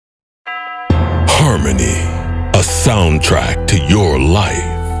Harmony, a soundtrack to your life,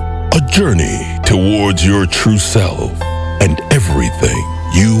 a journey towards your true self and everything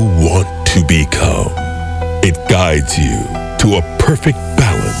you want to become. It guides you to a perfect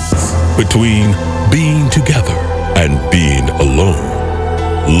balance between being together and being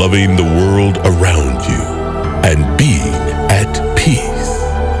alone, loving the world around you and being at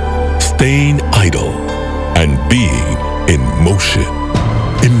peace, staying idle and being in motion.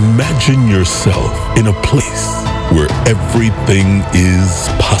 Imagine yourself in a place where everything is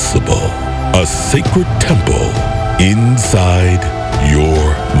possible, a sacred temple inside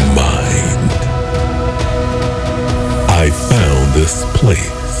your mind. I found this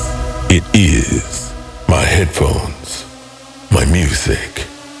place. It is my headphones, my music,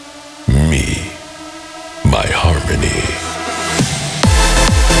 me, my harmony.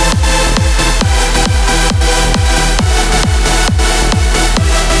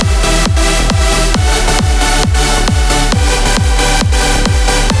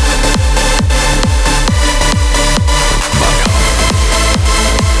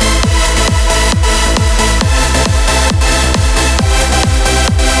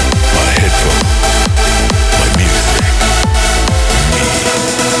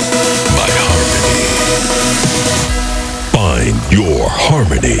 Your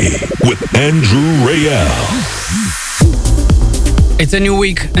Harmony with Andrew Rayel. It's a new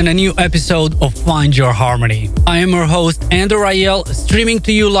week and a new episode of Find Your Harmony. I am your host, Andrew Rayel, streaming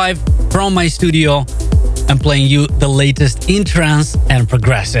to you live from my studio and playing you the latest in trance and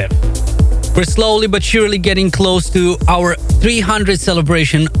progressive. We're slowly but surely getting close to our 300th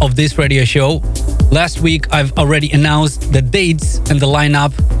celebration of this radio show. Last week, I've already announced the dates and the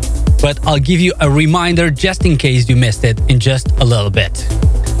lineup, but I'll give you a reminder just in case you missed it in just a little bit.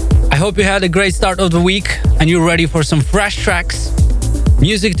 I hope you had a great start of the week and you're ready for some fresh tracks.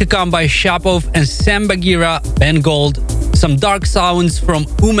 Music to come by Shapov and Sam Bagheera, Ben Gold, some dark sounds from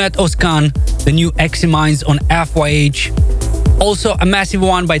Umet Özkan, the new Eximines on FYH. Also a massive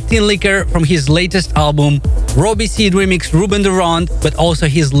one by Tin Licker from his latest album, Robbie Seed remix Ruben Durand, but also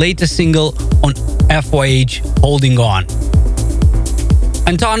his latest single on FYH, Holding On.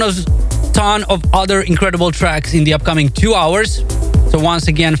 And ton of other incredible tracks in the upcoming 2 hours. So once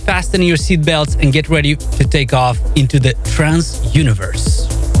again, fasten your seatbelts and get ready to take off into the trance universe.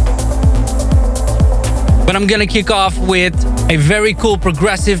 But I'm gonna kick off with a very cool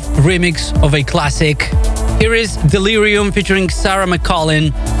progressive remix of a classic. Here is Delirium featuring Sarah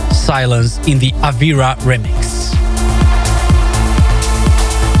McCollin, Silence in the Avira remix.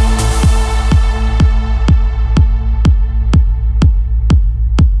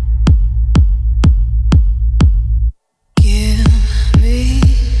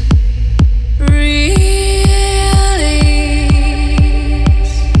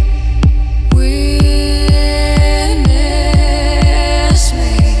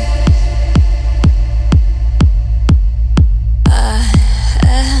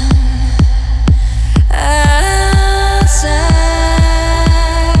 I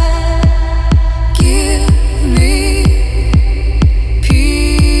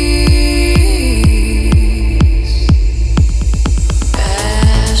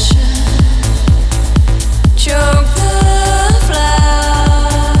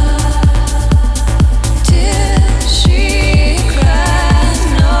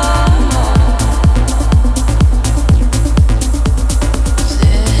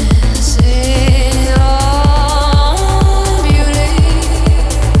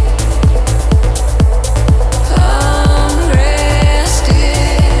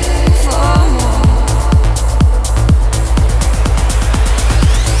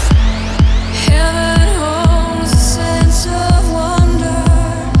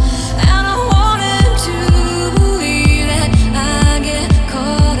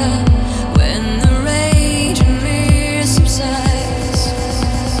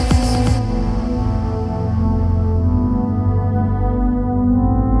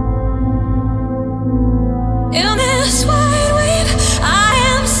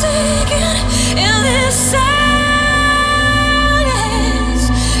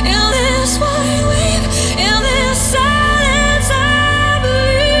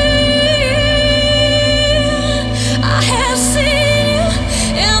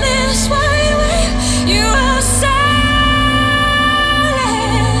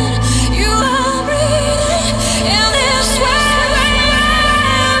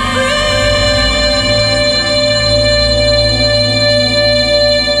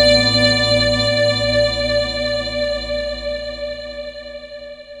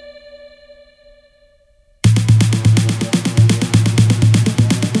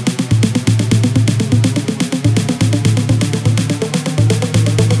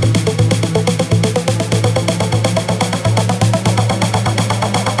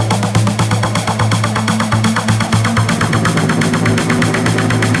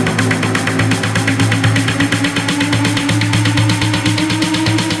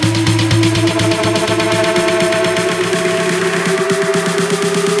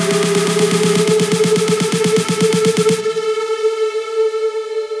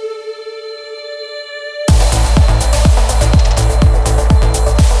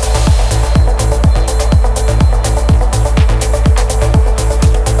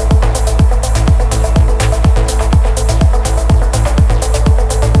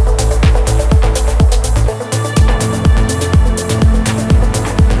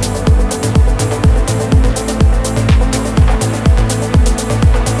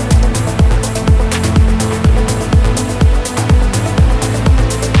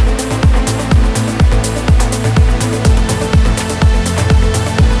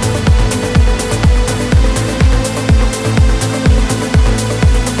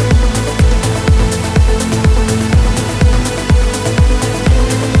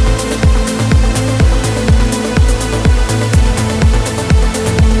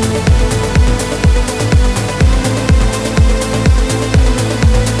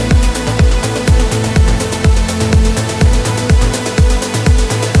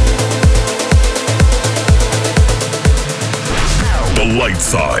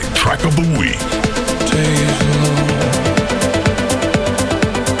Beatside Track of the Week. Days alone,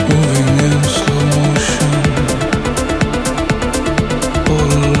 moving in slow motion,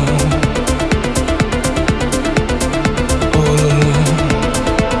 all alone, all alone.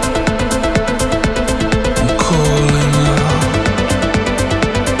 I'm calling out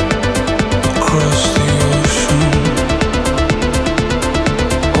across the ocean,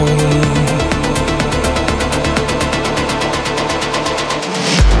 all alone.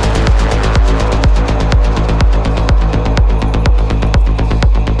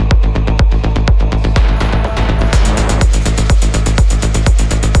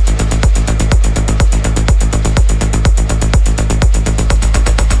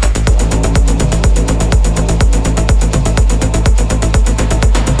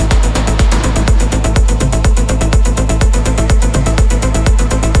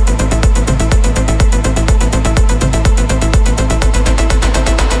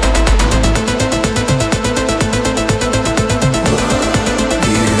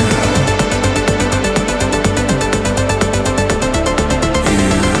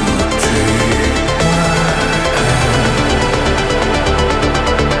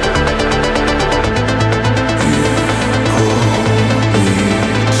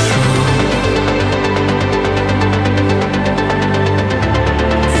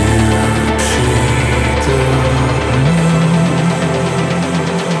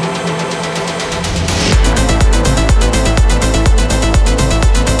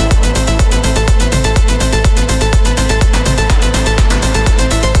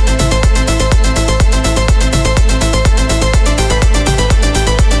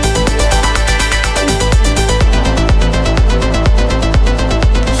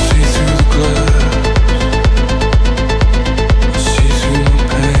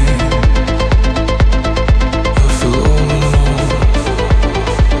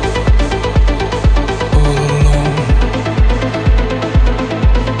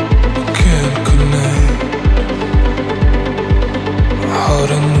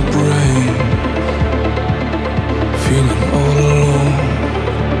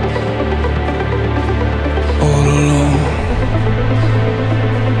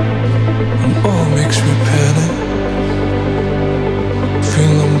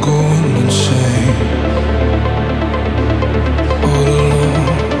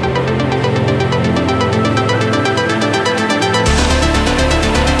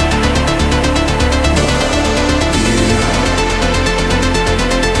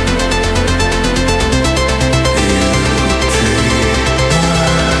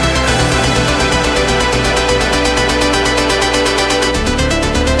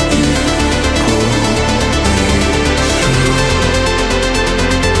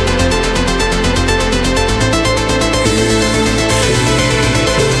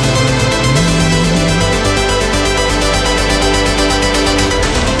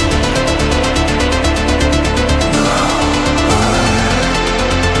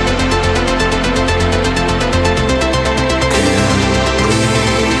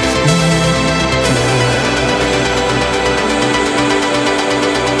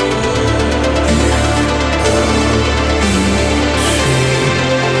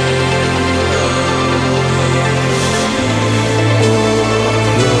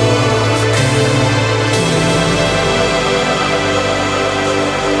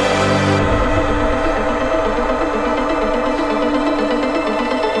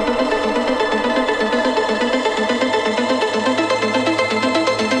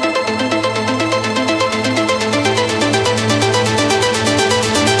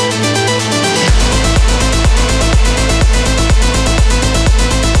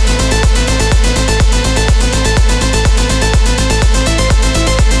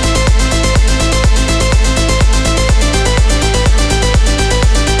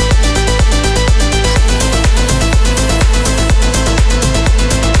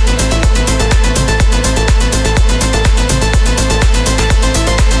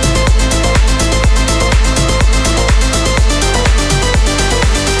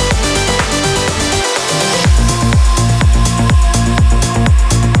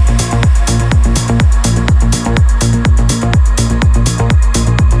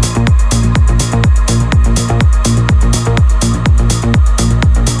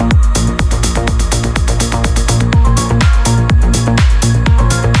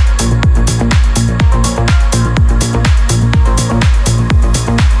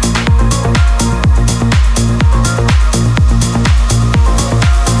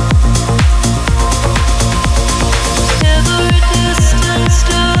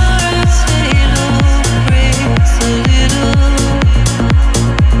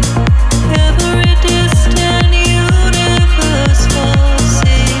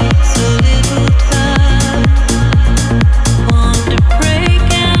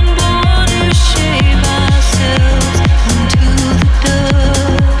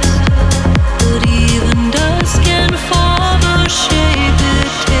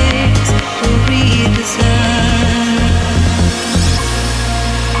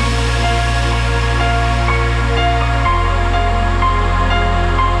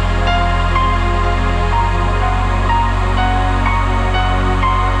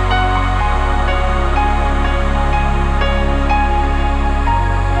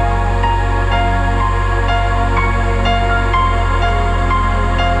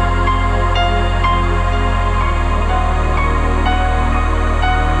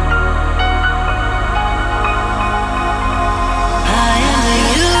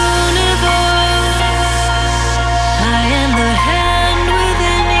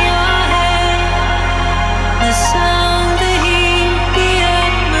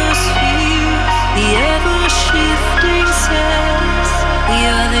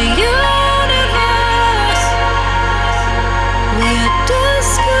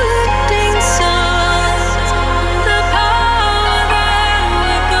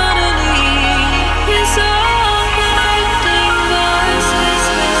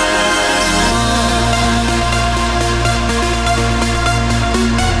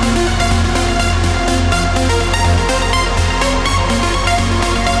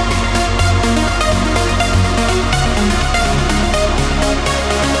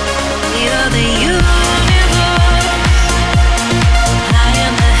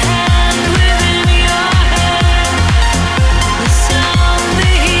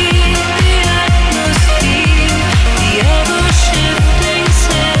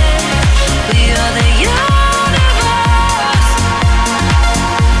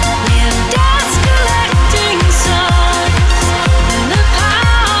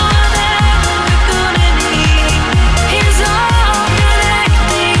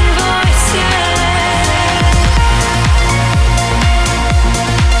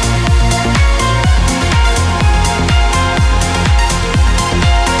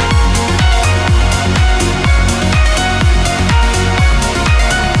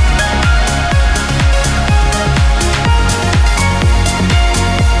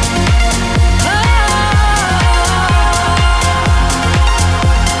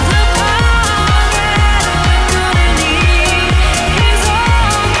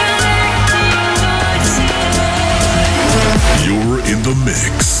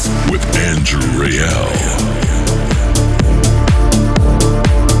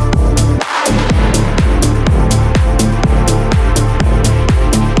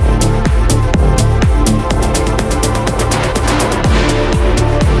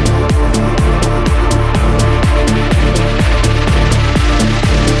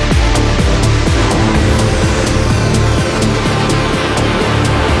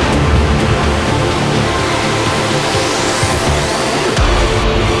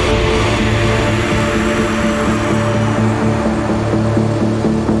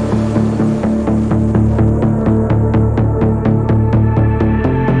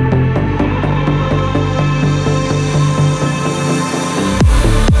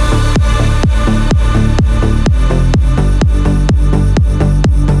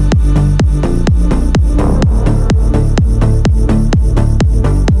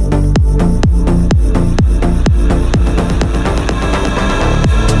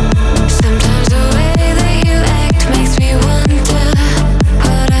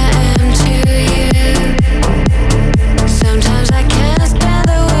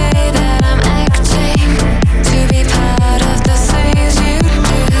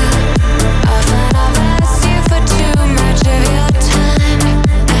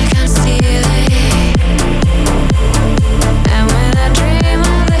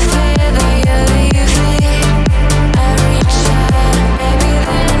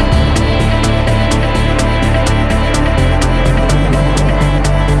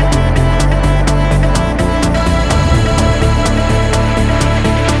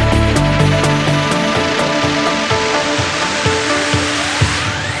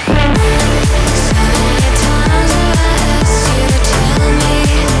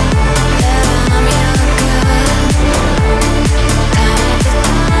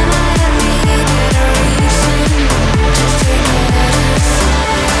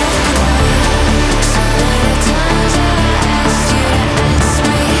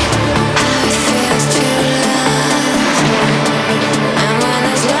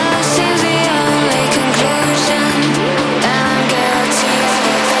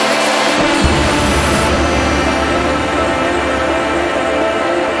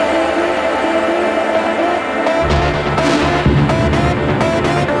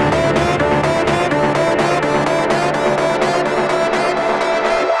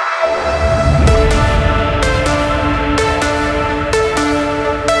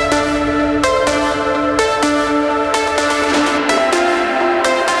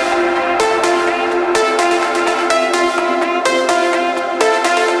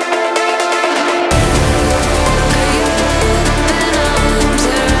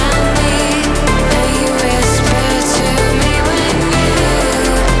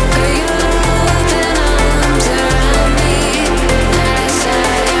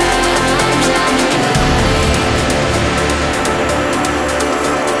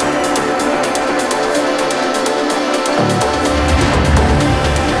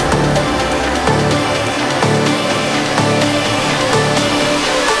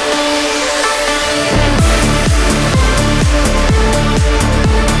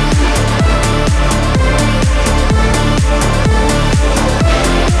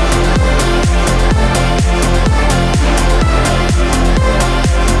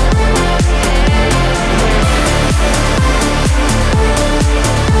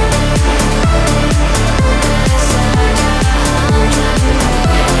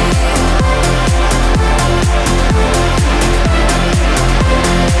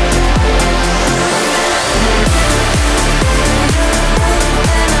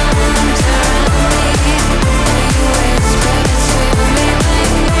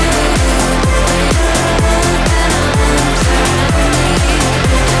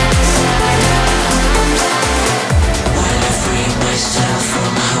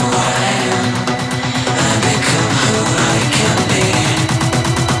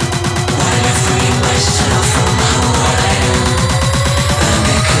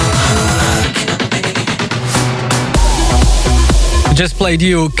 just played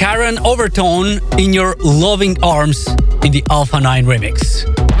you Karen Overtone in Your Loving Arms in the Alpha 9 remix.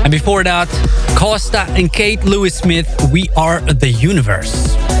 And before that, Costa and Kate Lewis Smith, We Are the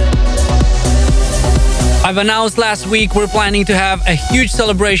Universe. I've announced last week we're planning to have a huge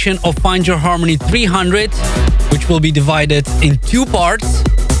celebration of Find Your Harmony 300, which will be divided in two parts.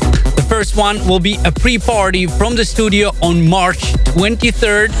 The first one will be a pre-party from the studio on March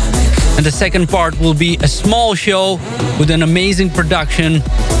 23rd, and the second part will be a small show with an amazing production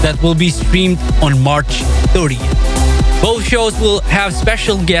that will be streamed on March 30th. Both shows will have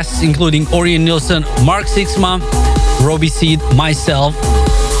special guests including Orion Nilsson, Mark Sixma, Robbie Seed, myself,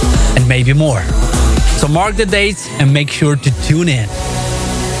 and maybe more. So mark the dates and make sure to tune in.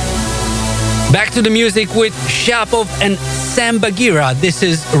 Back to the music with Shapov and Sam Bagheera. This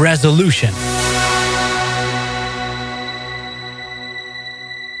is Resolution.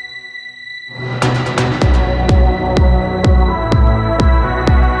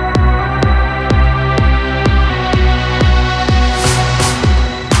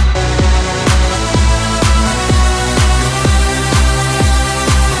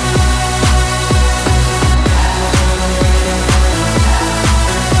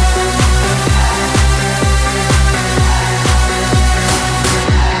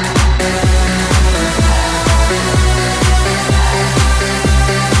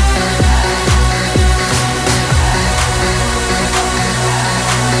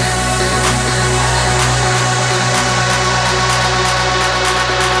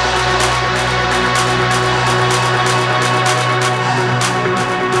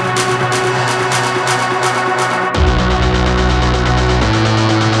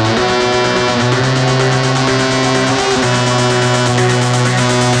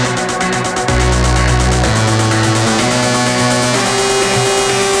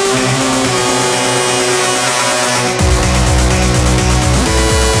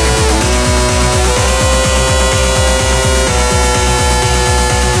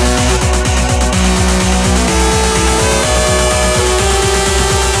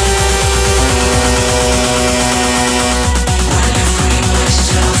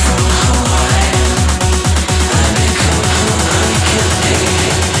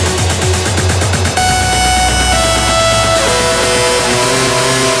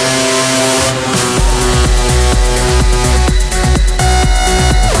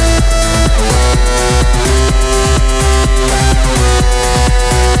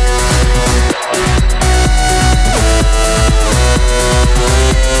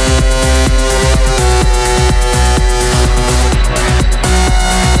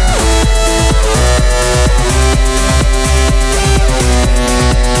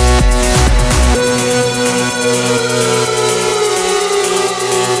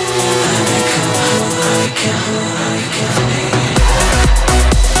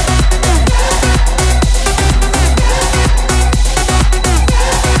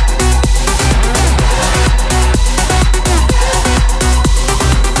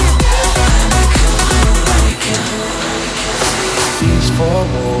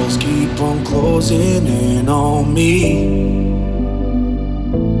 closing in on me.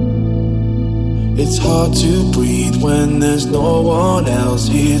 It's hard to breathe when there's no one else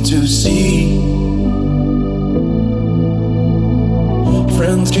here to see.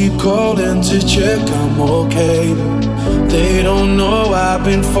 Friends keep calling to check I'm okay. They don't know I've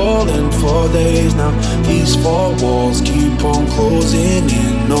been falling for days now. These four walls keep on closing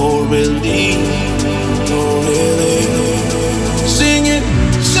in, no relief, no relief. Singing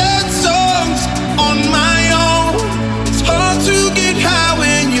sad songs on my own. It's hard to get high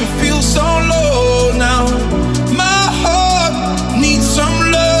when you feel so low now. My heart needs some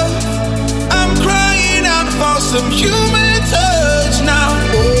love. I'm crying out for some human touch now.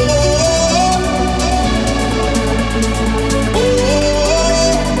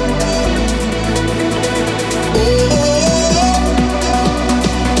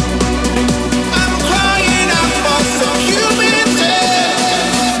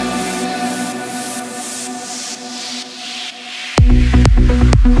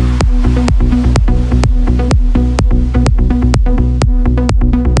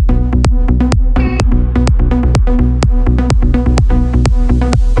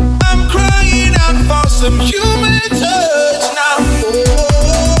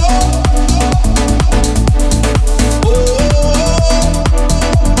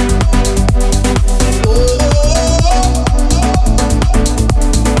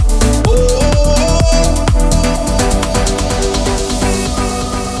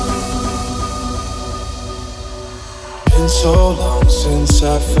 So long since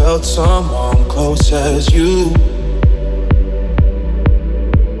I felt someone close as you.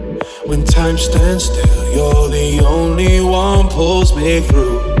 When time stands still, you're the only one pulls me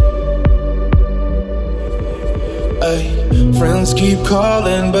through. Ay, friends keep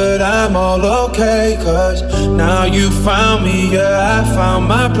calling, but I'm all okay. Cause now you found me, yeah, I found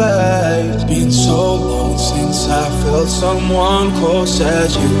my place. Been so long since I felt someone close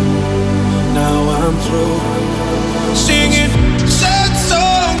as you. Now I'm through singing sad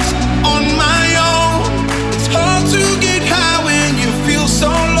songs on my own. It's hard to get high when you feel so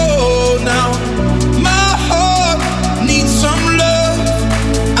low. Now my heart needs some love.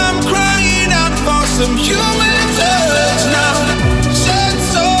 I'm crying out for some human touch. Now sad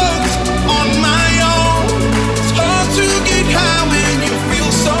songs on my own. It's hard to get high when you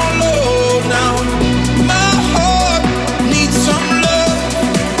feel so low. Now my heart needs some love.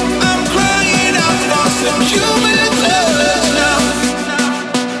 I'm crying out for some human touch now.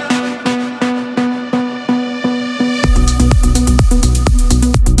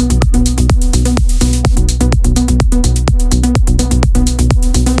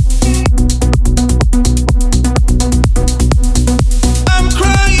 I'm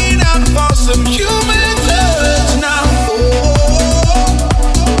crying out for some human touch now.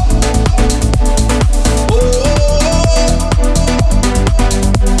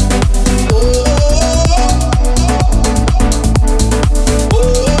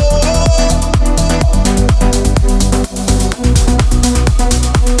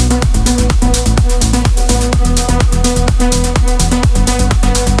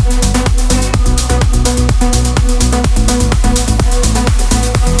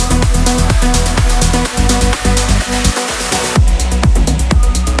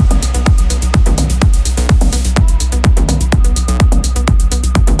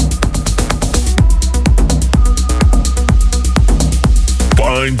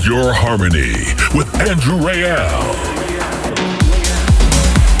 Find your harmony with Andrew Rayel.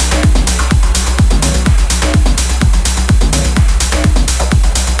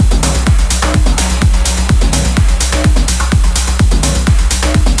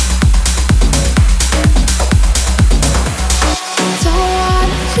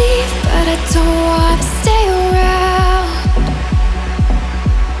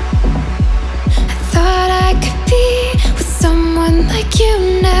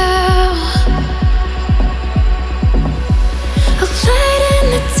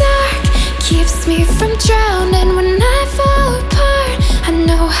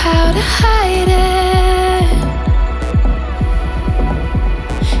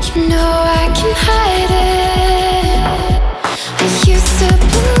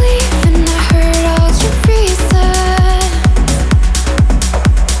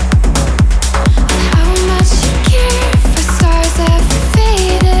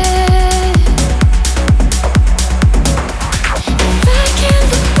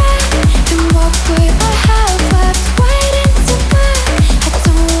 What would I have left waiting to back? I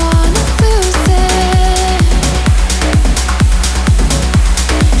don't wanna lose.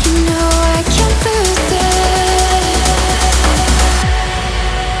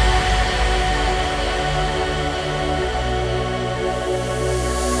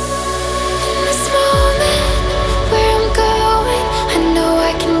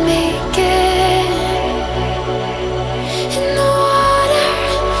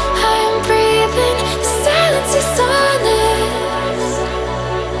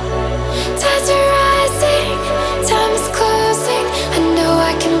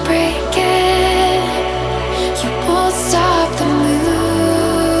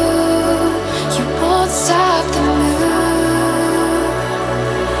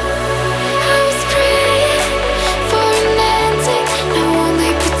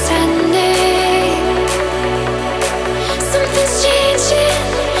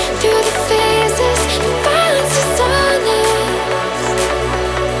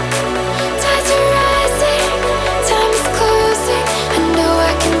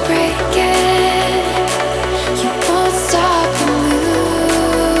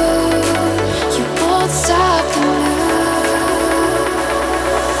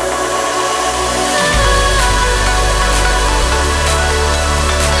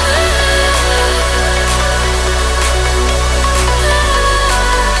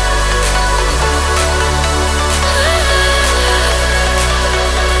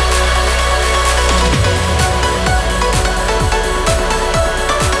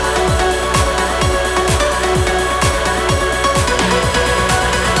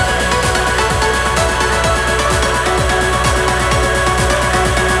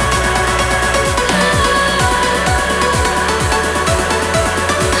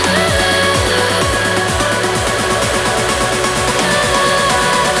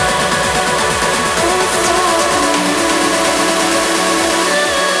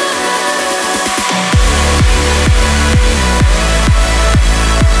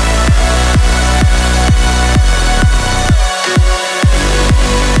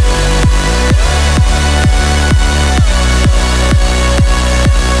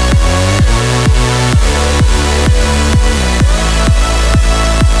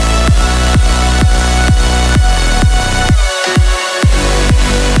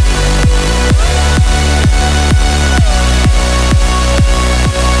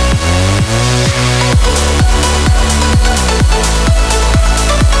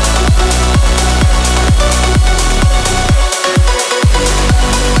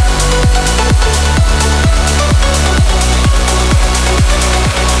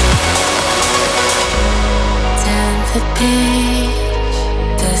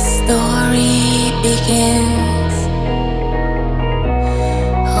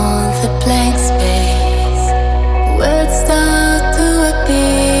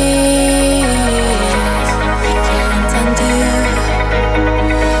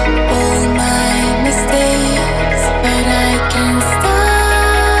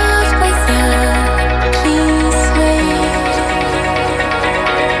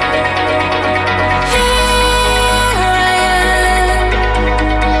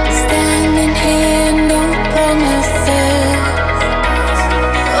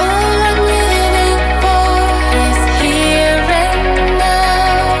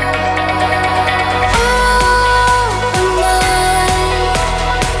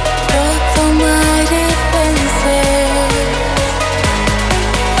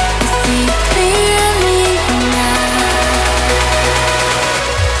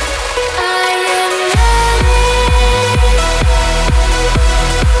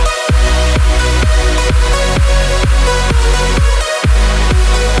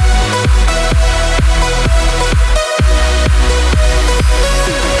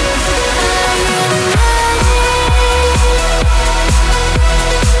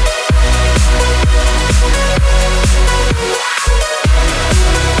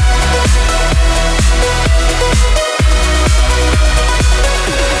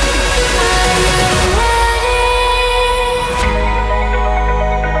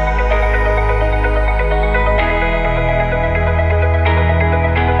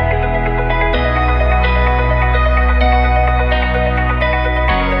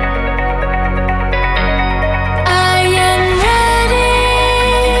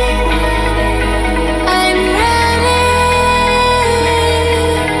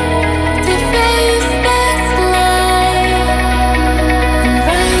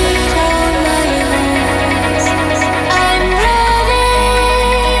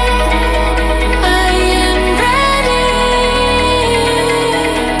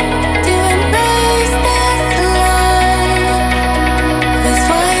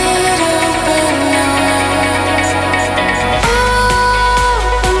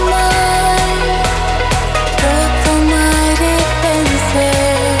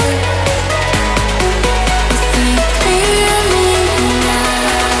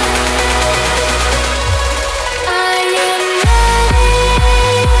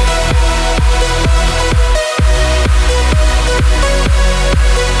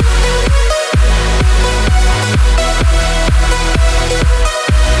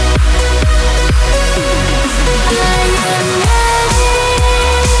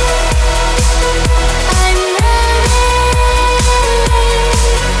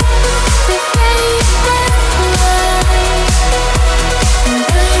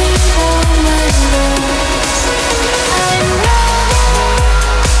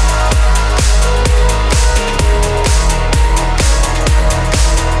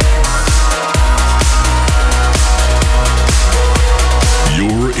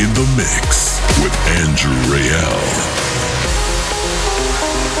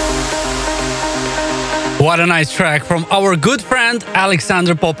 What a nice track from our good friend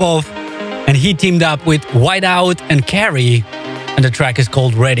Alexander Popov. And he teamed up with Whiteout and Carrie. And the track is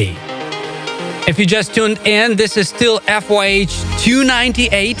called Ready. If you just tuned in, this is still FYH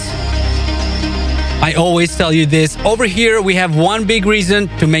 298. I always tell you this. Over here, we have one big reason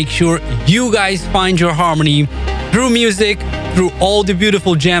to make sure you guys find your harmony through music, through all the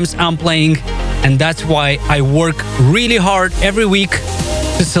beautiful gems I'm playing. And that's why I work really hard every week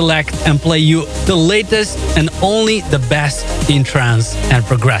to select and play you the latest and only the best in trance and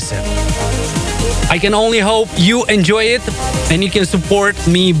progressive. I can only hope you enjoy it, and you can support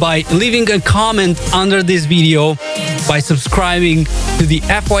me by leaving a comment under this video, by subscribing to the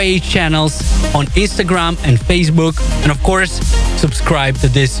FYH channels on Instagram and Facebook, and of course, subscribe to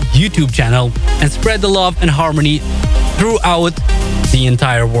this YouTube channel and spread the love and harmony throughout the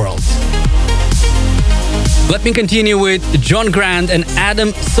entire world. Let me continue with John Grant and Adam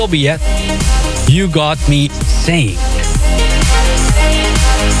Sobiech. You Got Me Saying.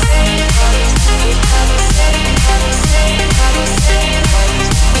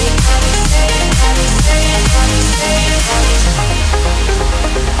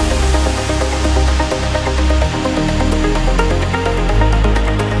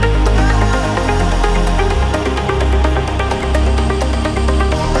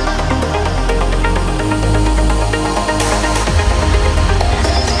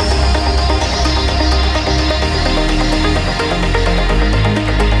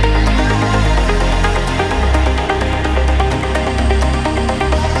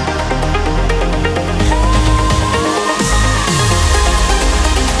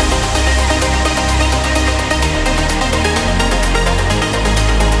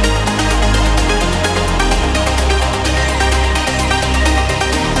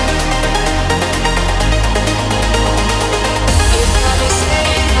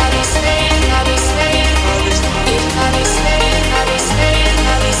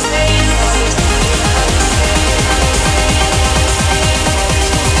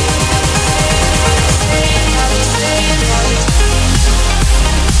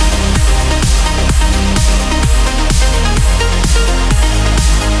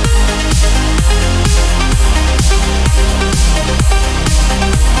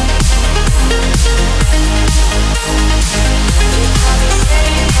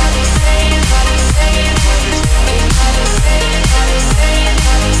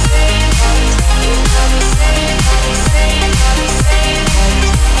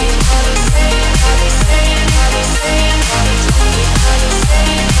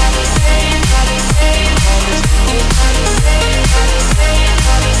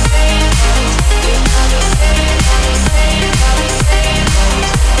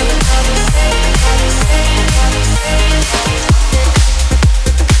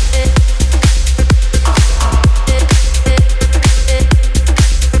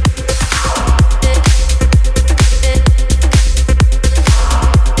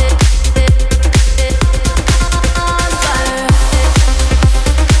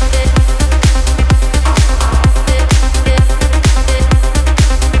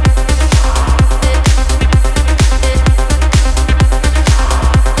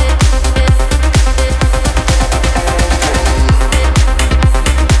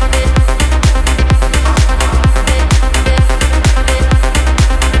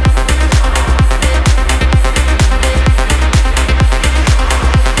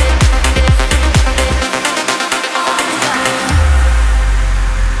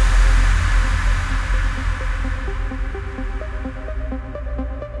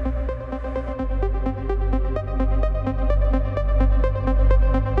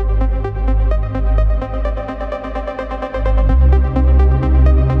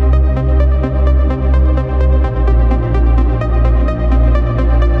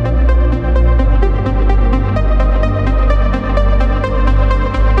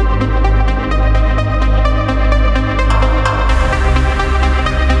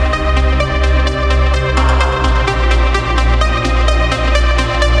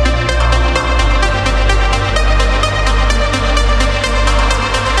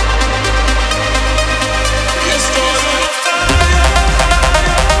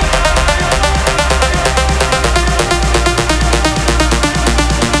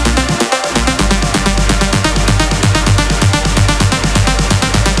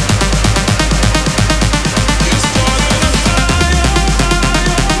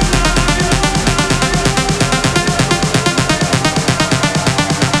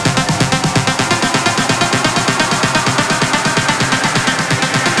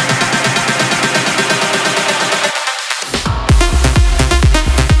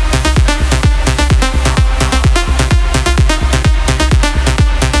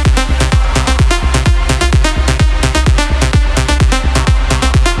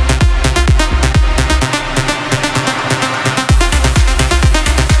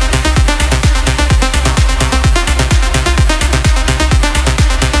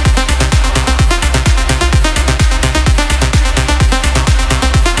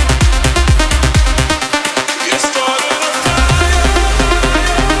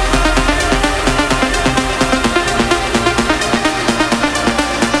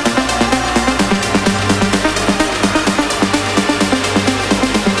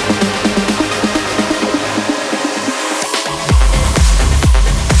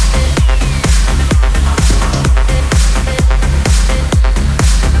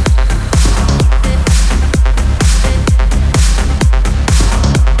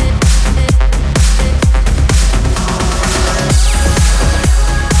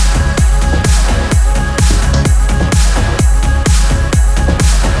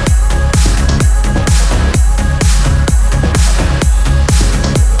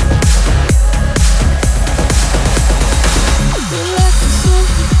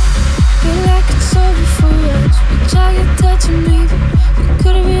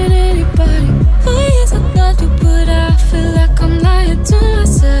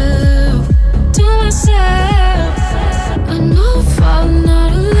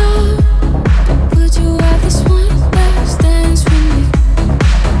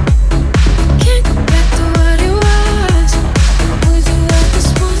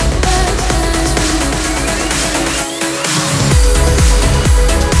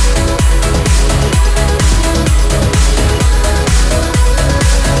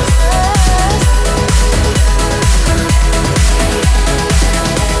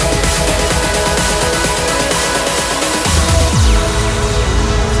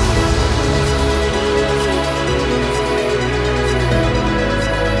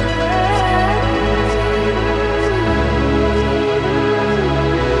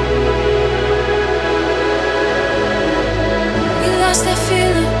 lost that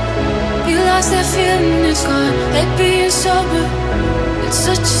feeling. We lost that feeling, it's gone. Like being sober, it's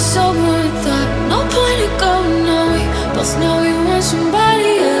such a sober thought. No point in going on. We both know we want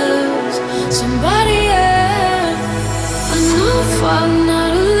somebody else, somebody else. I know I'm falling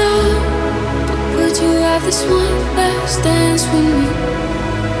out of love, but would you have this one last dance with me?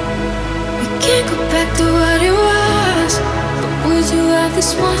 We can't go back to what it was, but would you have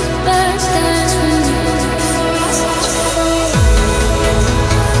this one last dance with me?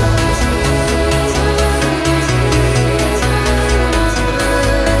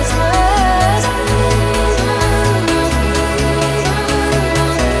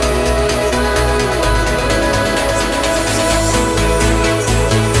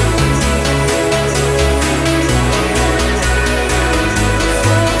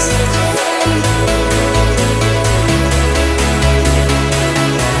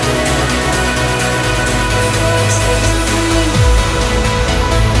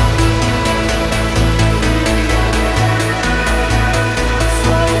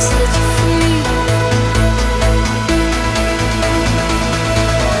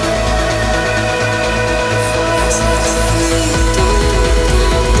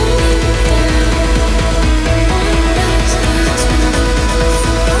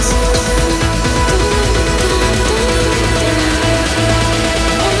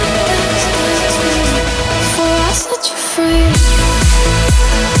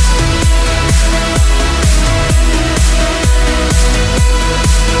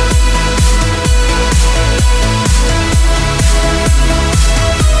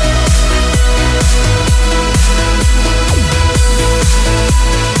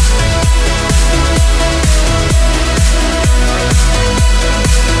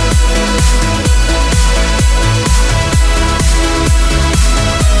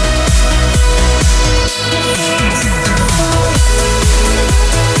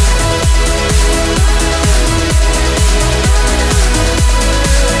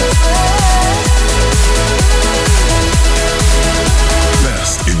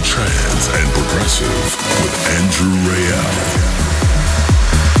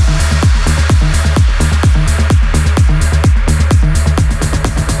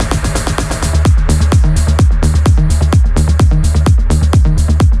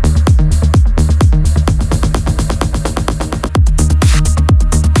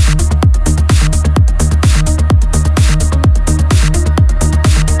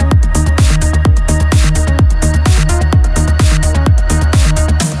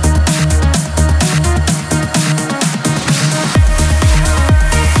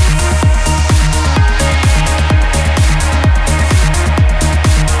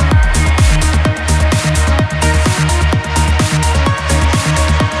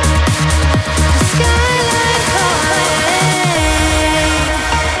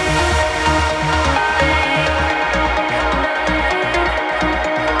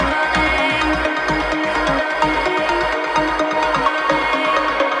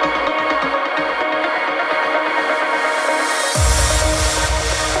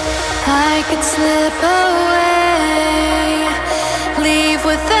 I could slip away, leave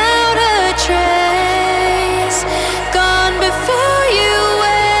without a trace, gone before you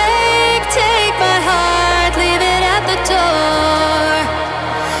wake. Take my heart, leave it at the door.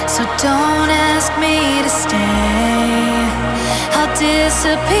 So don't ask me to stay, I'll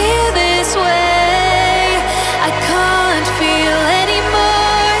disappear this way. I can't feel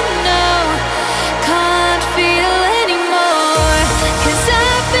anymore, no, can't feel anymore. 'Cause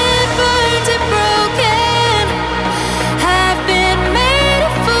I've been burned and broken, I've been made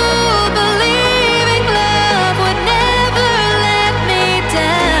a fool, believing love would never let me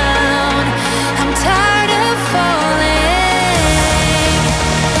down. I'm tired of falling,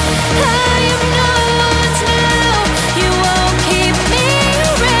 I am no one's now. You won't keep me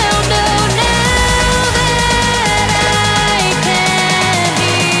around, oh now.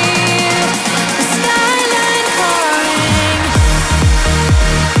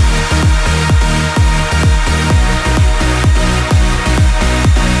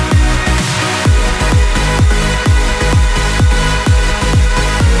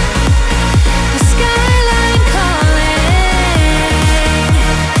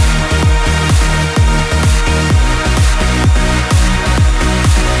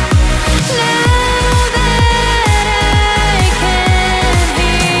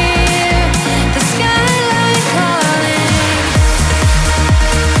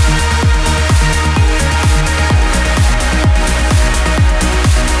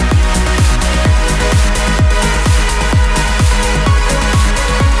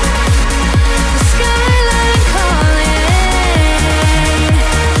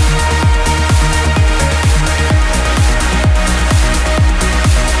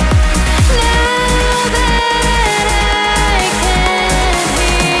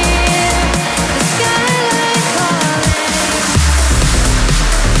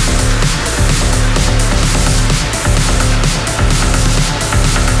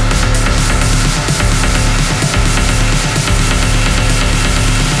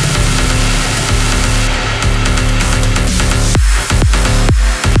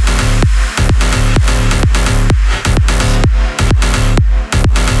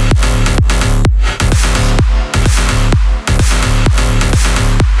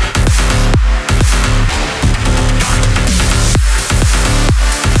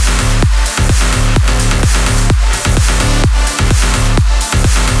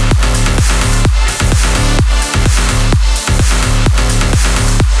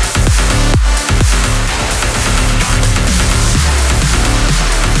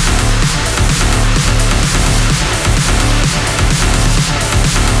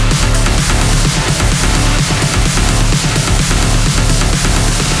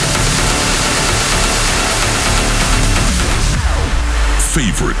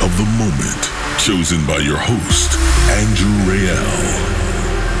 favorite of the moment, chosen by your host, Andrew Rayel.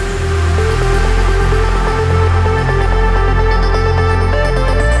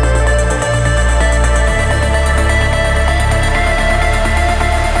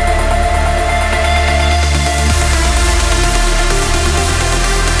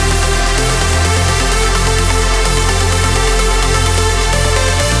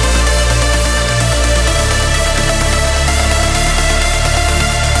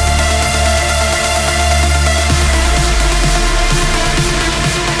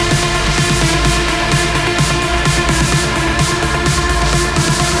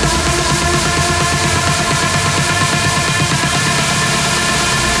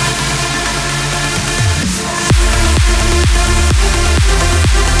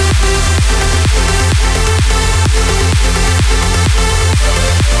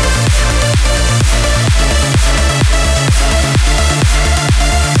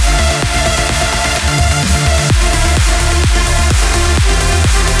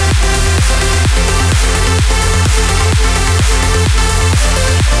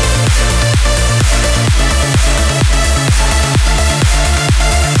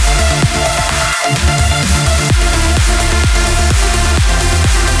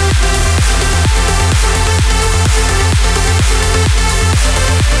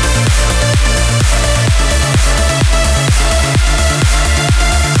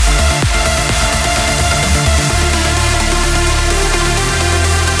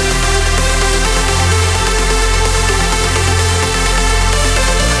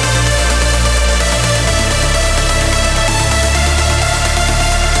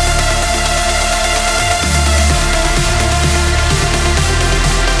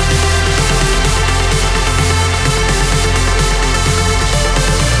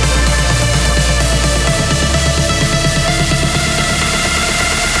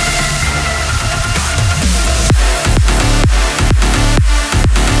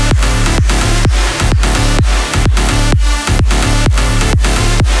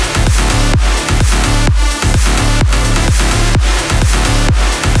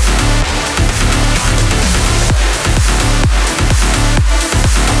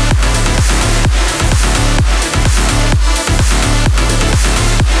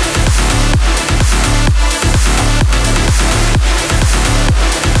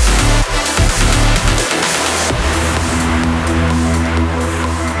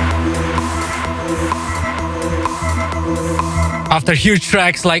 After huge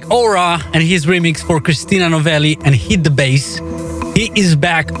tracks like Aura and his remix for Christina Novelli and Hit the Bass, he is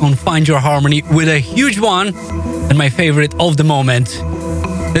back on Find Your Harmony with a huge one and my favorite of the moment.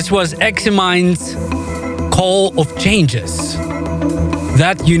 This was Eximine's Call of Changes.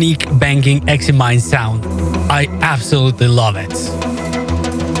 That unique banging Eximine sound. I absolutely love it.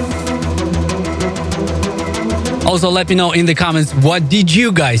 Also, let me know in the comments, what did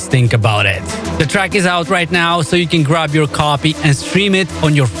you guys think about it? The track is out right now, so you can grab your copy and stream it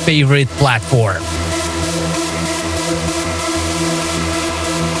on your favorite platform.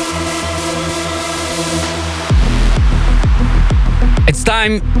 It's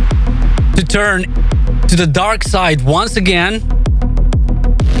time to turn to the dark side once again.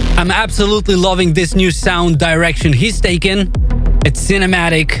 I'm absolutely loving this new sound direction he's taken. It's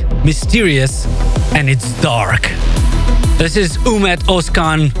cinematic, mysterious, and it's dark. This is Umet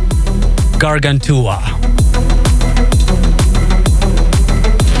Özkan, Gargantua.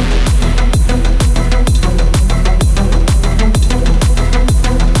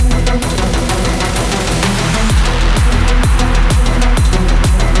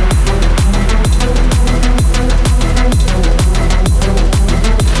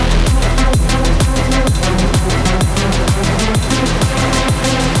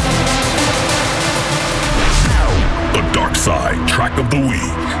 The Dark Side track of the week.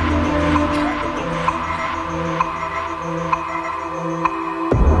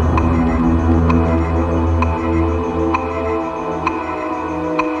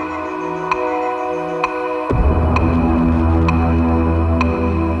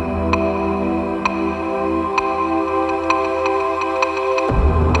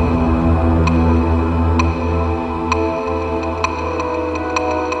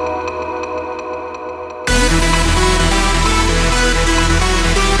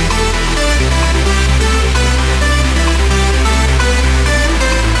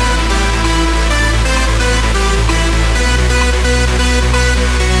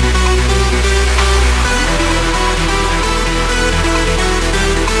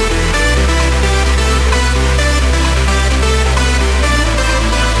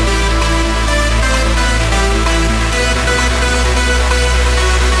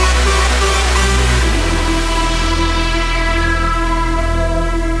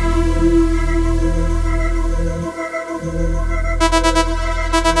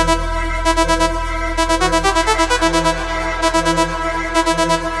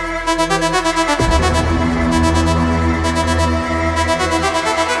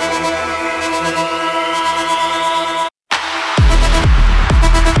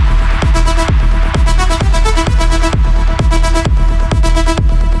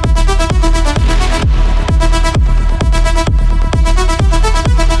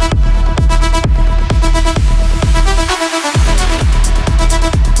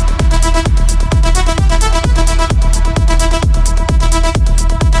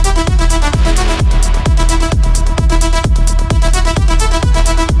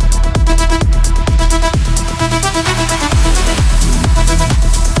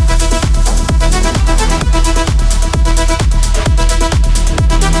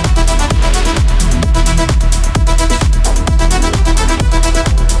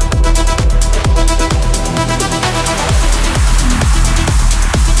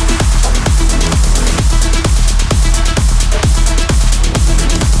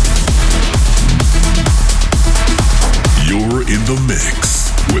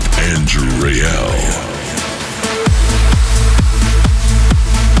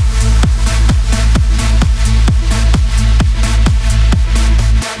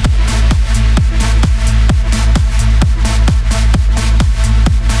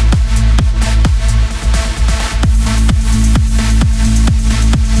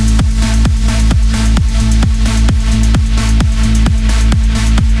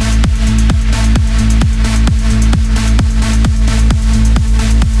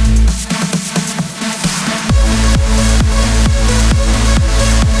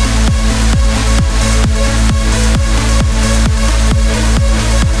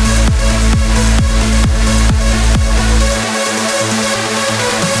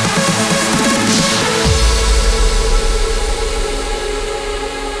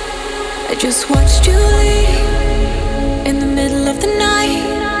 I just watched you leave in the middle of the night.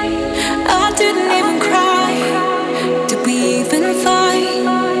 I didn't even cry. Did we even fight?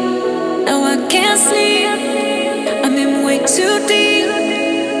 Now I can't sleep. I'm in way too deep.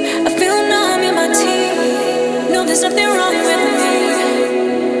 I feel numb in my teeth. No, there's nothing wrong with me.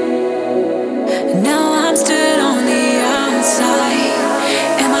 Now I'm stood on the outside.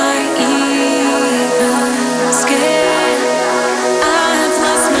 Am I even scared? I've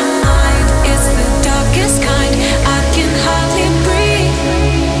lost my mind. It's the darkest kind. I can hardly breathe.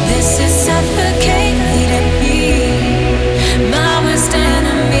 This is suffocating me. My worst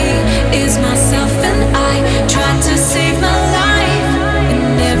enemy is myself, and I try to save my life.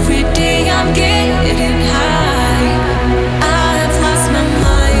 And every day I'm getting high. I've lost my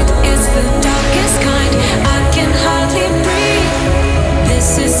mind. It's the darkest kind. I can hardly breathe.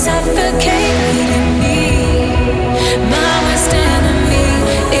 This is suffocating me. My worst enemy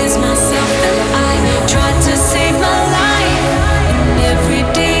is myself, and I try to save my life. And every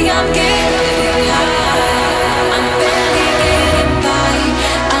day I'm getting high. I'm barely getting by.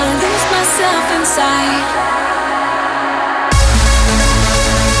 I lose myself inside.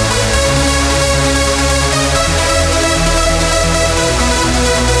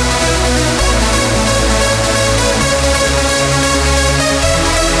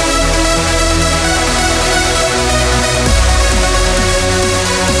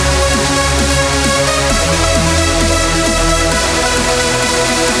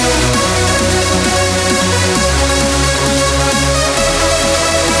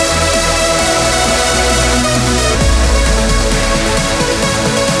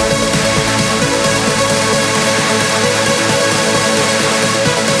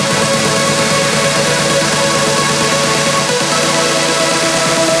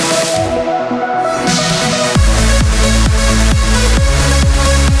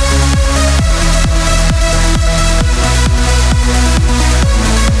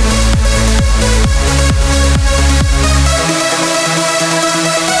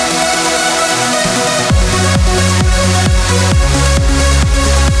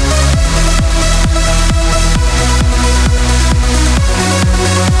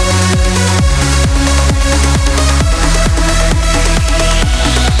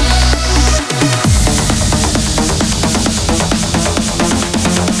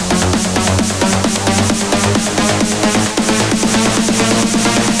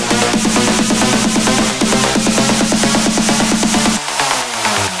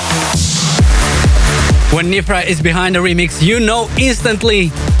 When Nifra is behind a remix, you know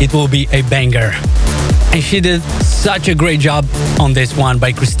instantly it will be a banger. And she did such a great job on this one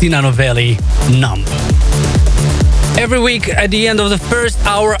by Christina Novelli, Numb. Every week at the end of the first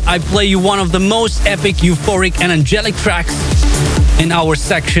hour, I play you one of the most epic, euphoric and angelic tracks in our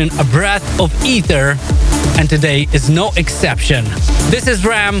section, A Breath of Ether, and today is no exception. This is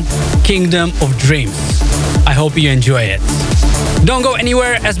Ram, Kingdom of Dreams. I hope you enjoy it. Don't go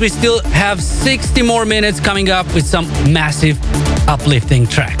anywhere, as we still have 60 more minutes coming up with some massive, uplifting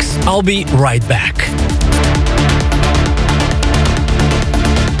tracks. I'll be right back.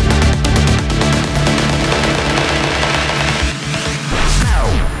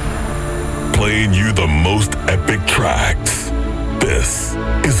 Playing you the most epic tracks. This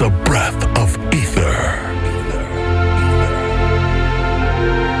is A Breath of Ether.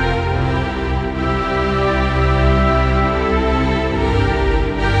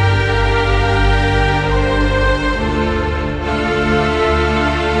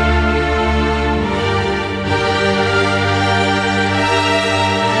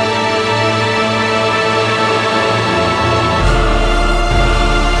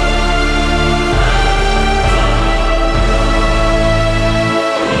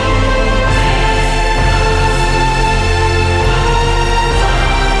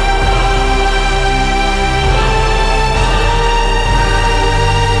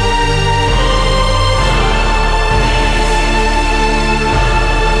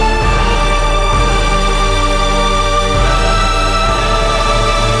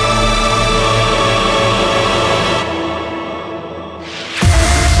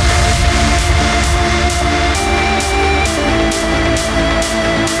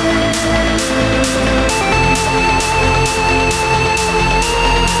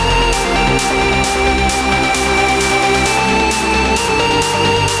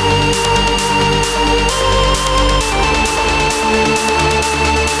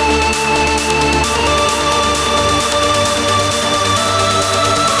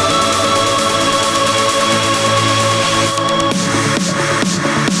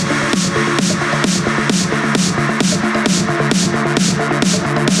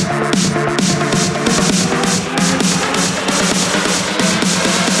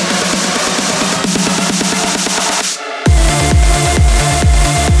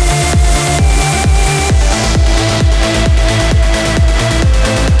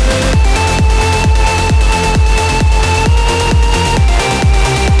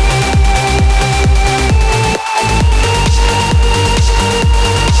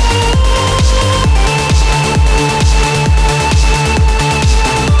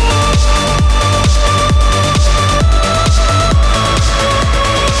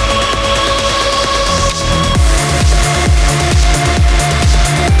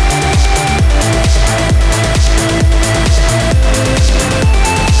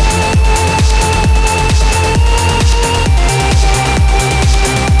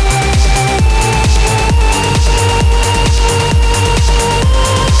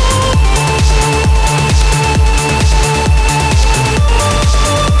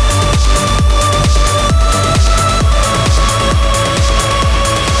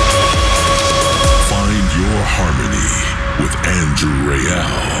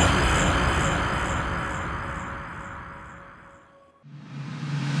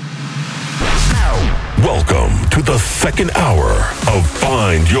 Welcome to the second hour of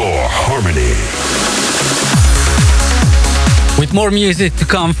Find Your Harmony. With more music to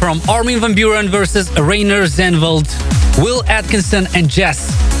come from Armin van Buuren versus Rainer Zandvoort, Will Atkinson and Jess,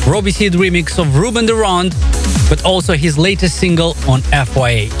 Robbie Seed remix of Ruben de Ronde, but also his latest single on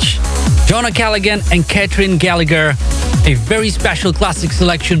FYH. Jonah Callaghan and Catherine Gallagher, a very special classic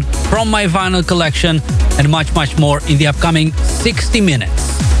selection from my vinyl collection, and much, much more in the upcoming 60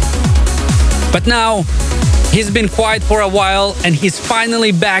 minutes. But now, he's been quiet for a while and he's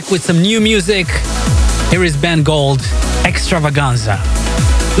finally back with some new music. Here is Ben Gold, Extravaganza.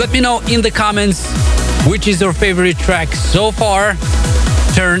 Let me know in the comments which is your favorite track so far.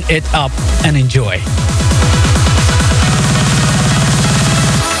 Turn it up and enjoy.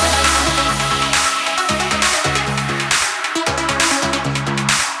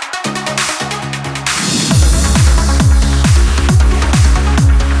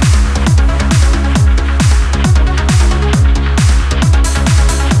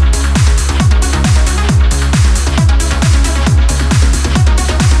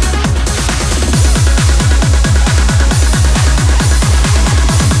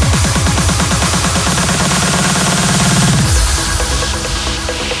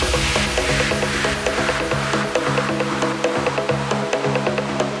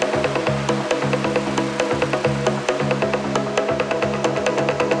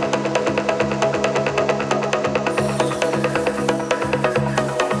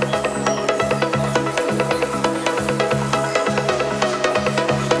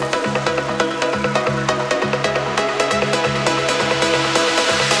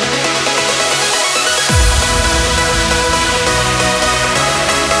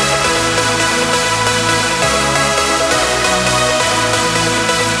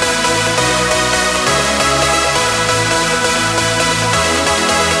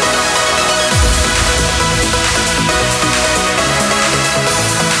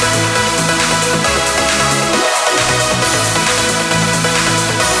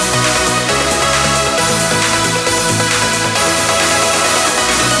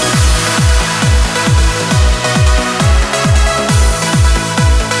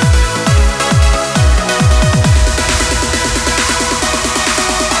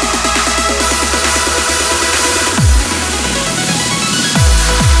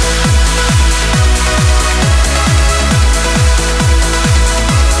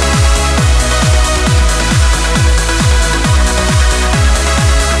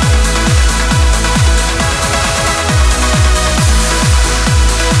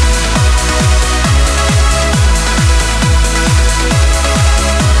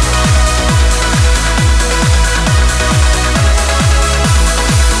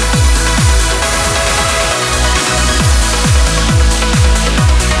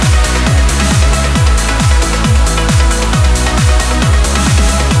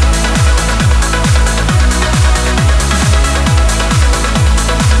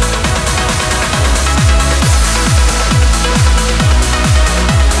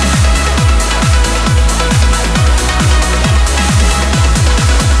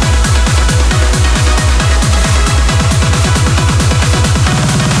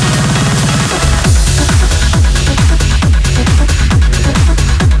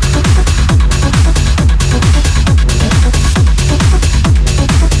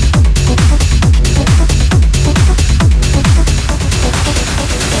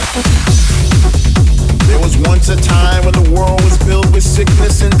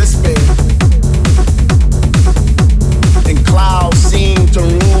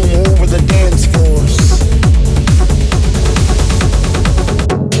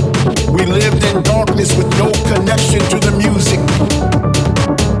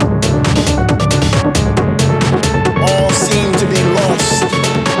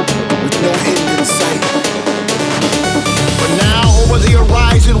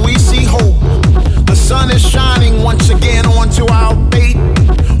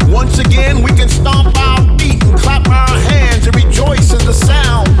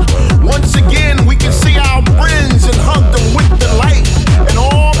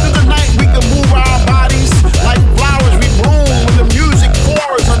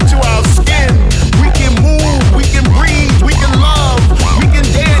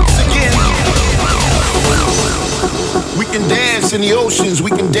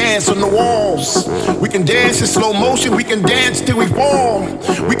 dance in slow motion, we can dance till we fall.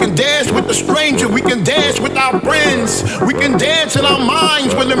 We can dance with the stranger, we can dance with our friends. We can dance in our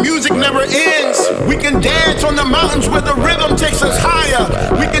minds when the music never ends. We can dance on the mountains where the rhythm takes us higher.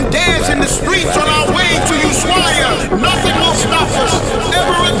 We can dance in the streets on our way to Ushuaia. Nothing will stop us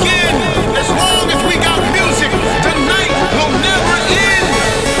ever again as long as we got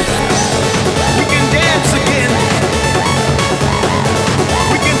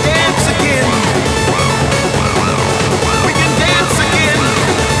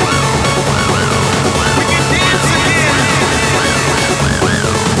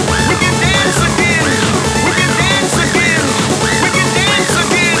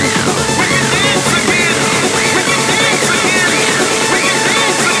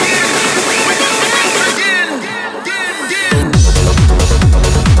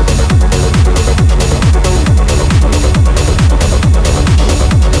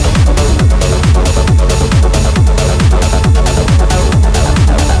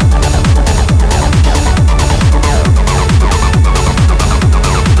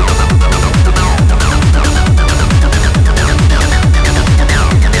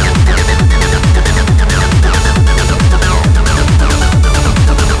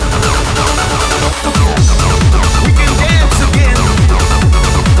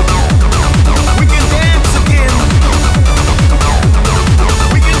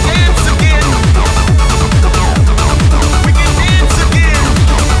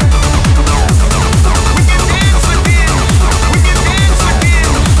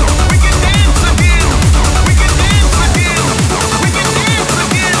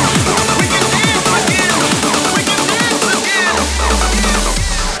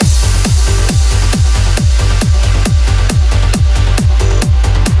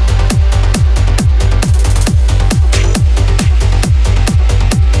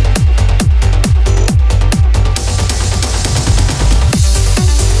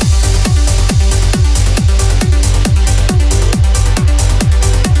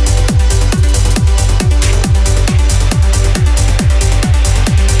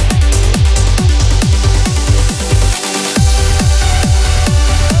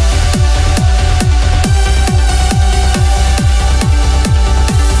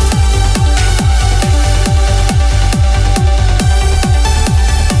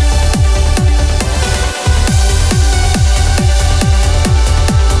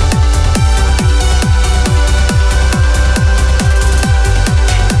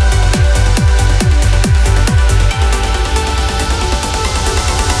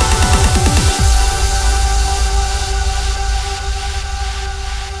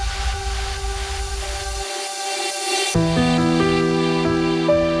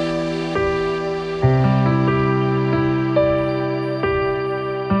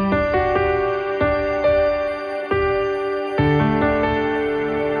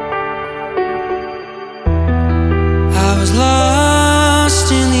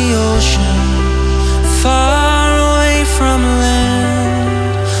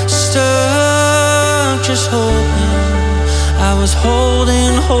was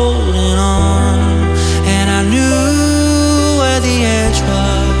holding on, and I knew where the edge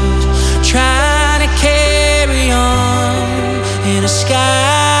was, trying to carry on in a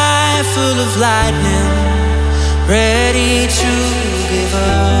sky full of lightning, ready to give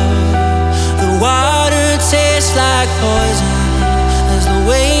up. The water tastes like poison as the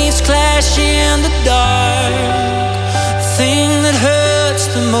waves clash in the dark. The thing that hurts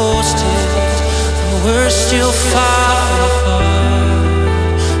the most is we're still far apart.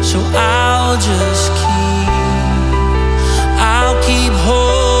 So I'll keep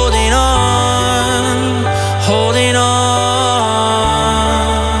holding on, holding on.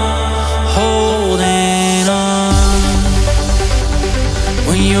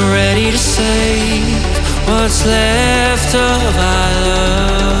 When you're ready to save what's left of our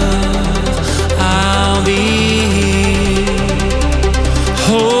love, I'll be here,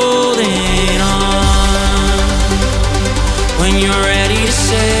 holding on. When you're ready to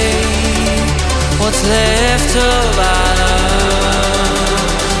save what's left of our love,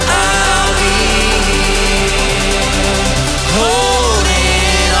 I'll be here,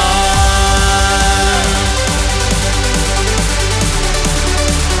 holding on.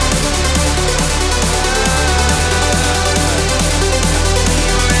 When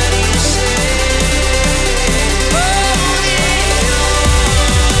you're ready to save, holding on.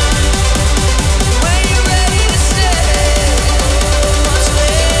 When you're ready to save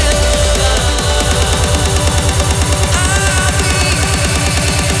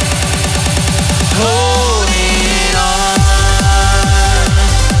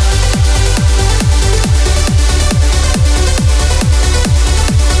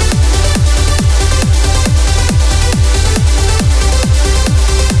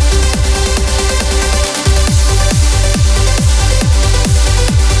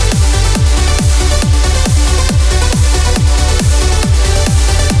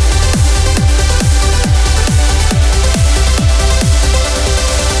left of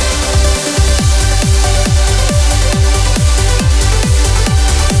our love, I'll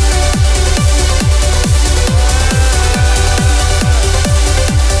be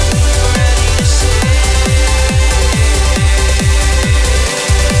holding on.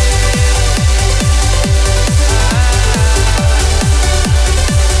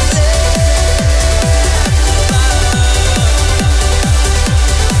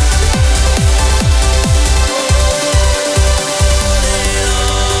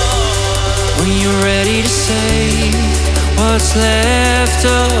 When you're ready to save what's left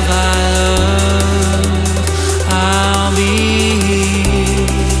of our love, I'll be here,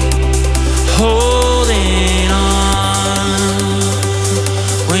 holding on.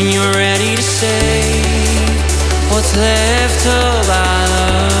 When you're ready to save what's left of our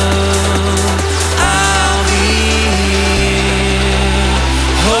love, I'll be here,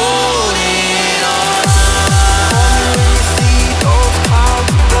 holding on.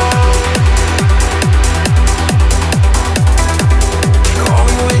 Call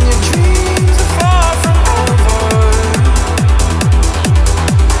me when your feet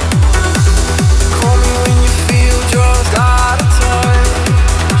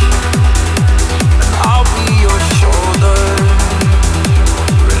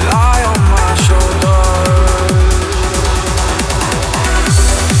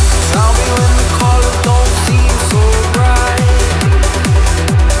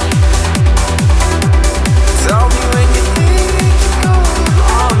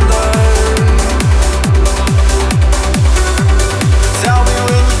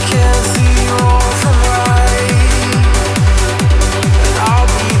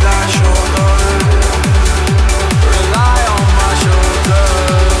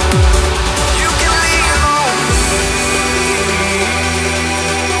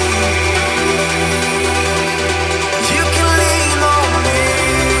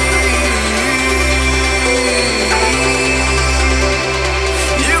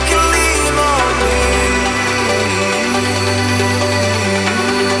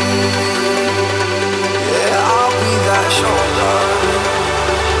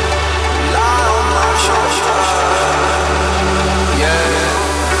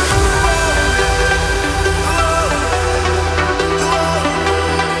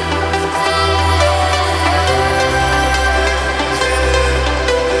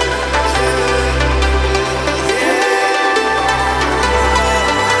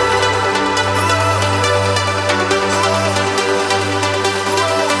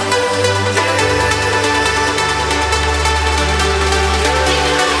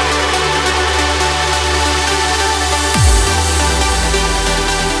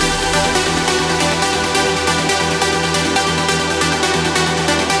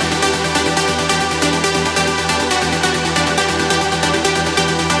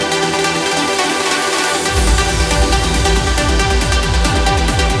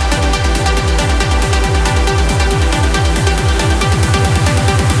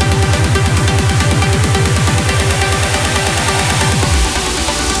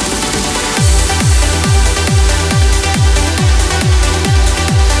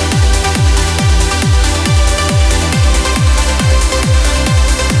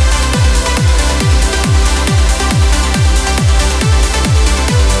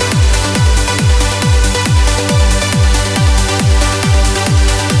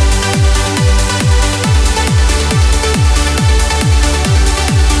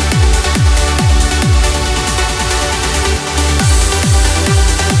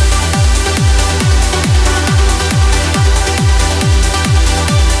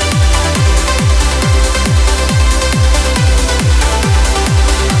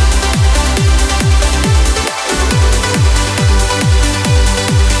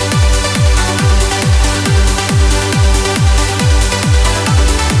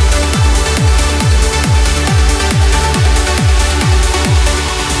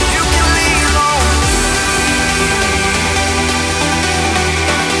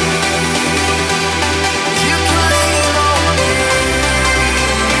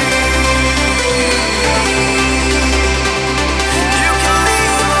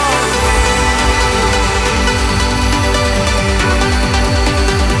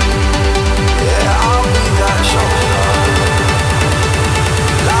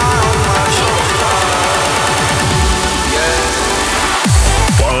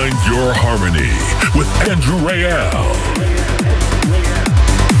Find Your Harmony with Andrew Rayel.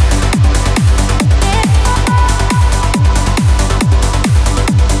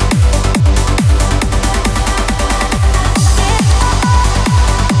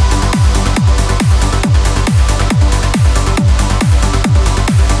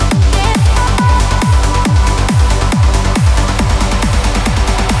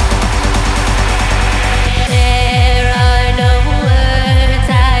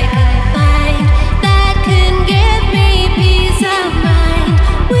 Give me peace of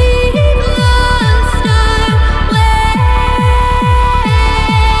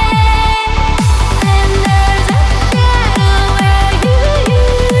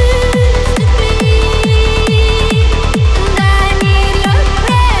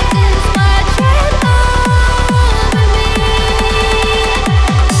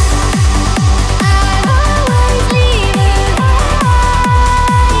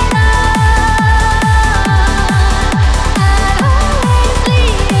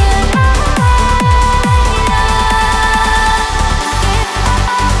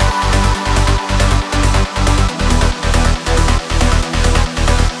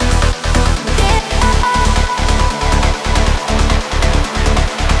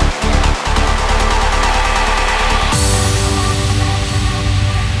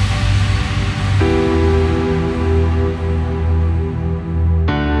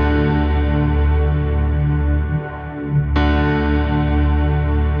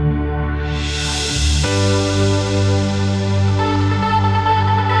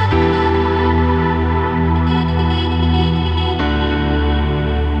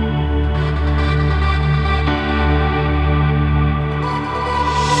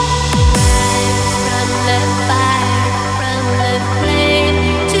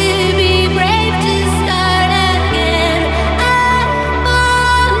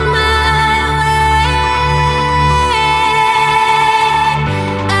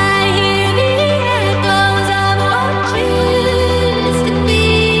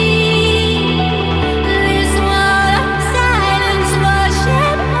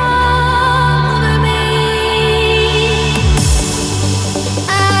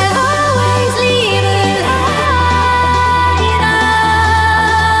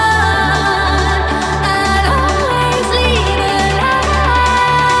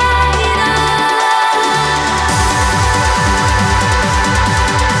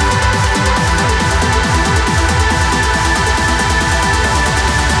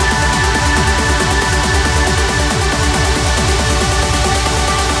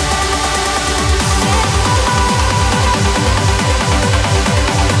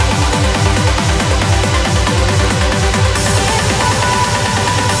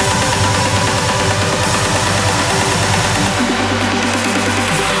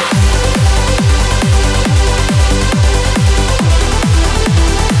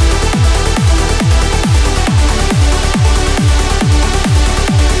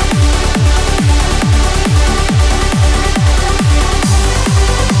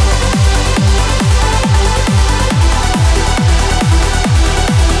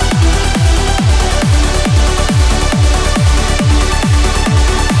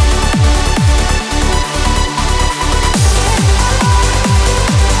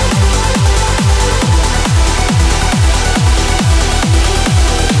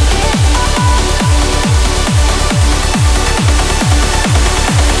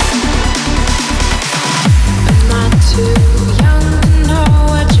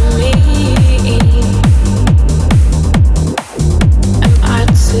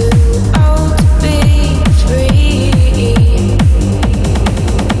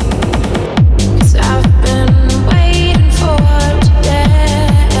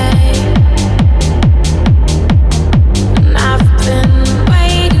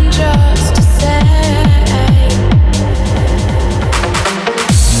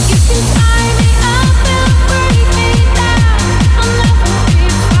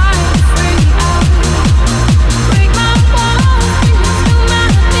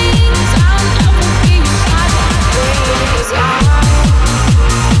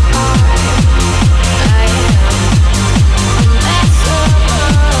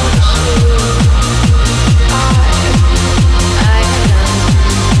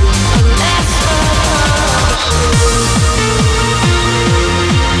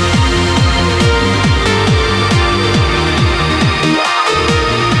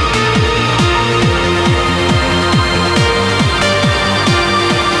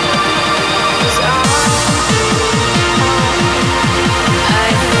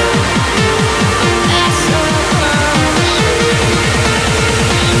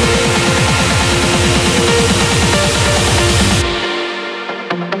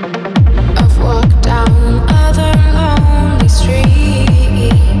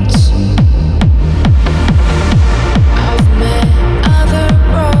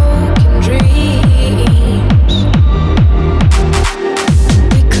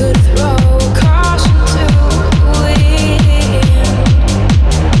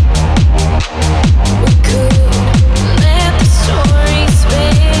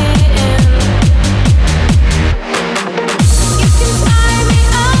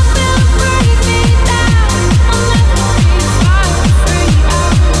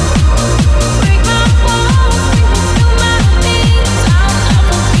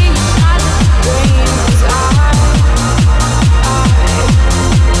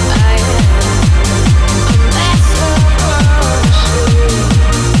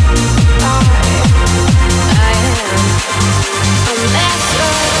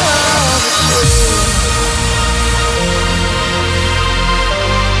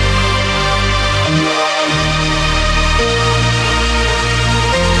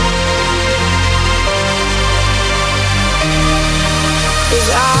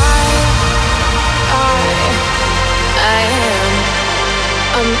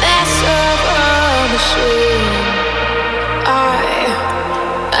machine.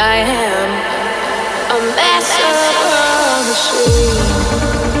 I am a master machine.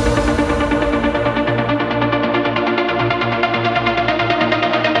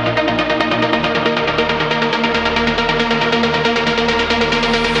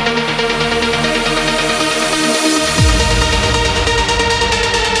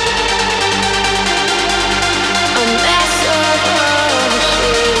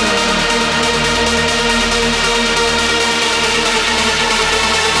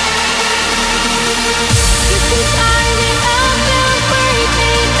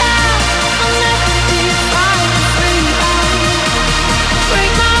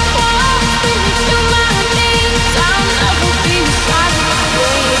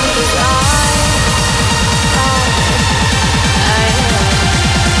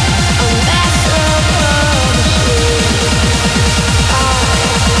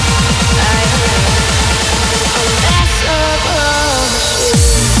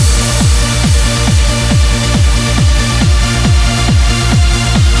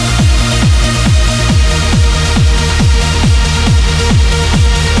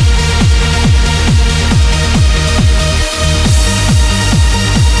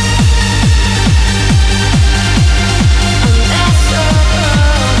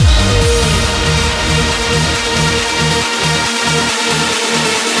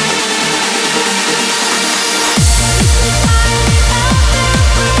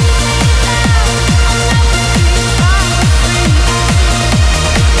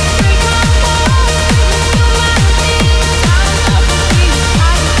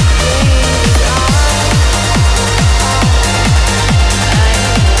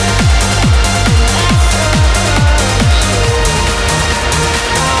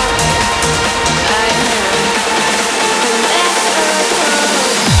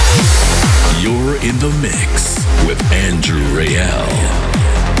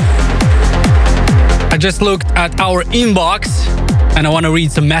 Just looked at our inbox and I want to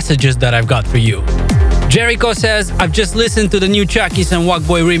read some messages that I've got for you. Jericho says, I've just listened to the new Takis and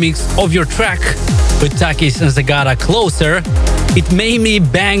Walkboy remix of your track with Takis and Zagara, Closer. It made me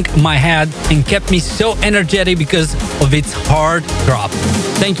bang my head and kept me so energetic because of its hard drop.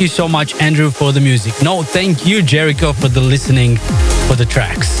 Thank you so much, Andrew, for the music. No, thank you, Jericho, for the listening for the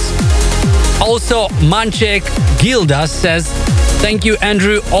tracks. Also, Manchek Gilda says, thank you,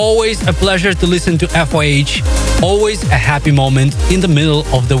 Andrew. Always a pleasure to listen to FYH. Always a happy moment in the middle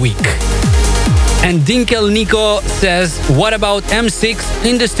of the week. And Dinkel Nico says, what about M6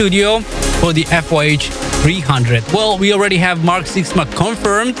 in the studio for the FYH 300? Well, we already have Mark Sixma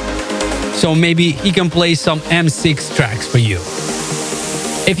confirmed, so maybe he can play some M6 tracks for you.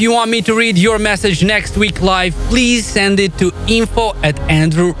 If you want me to read your message next week live, please send it to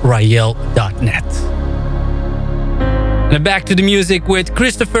info@andrewrayel.net. And back to the music with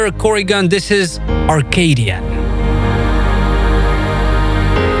Christopher Corrigan. This is Arcadian.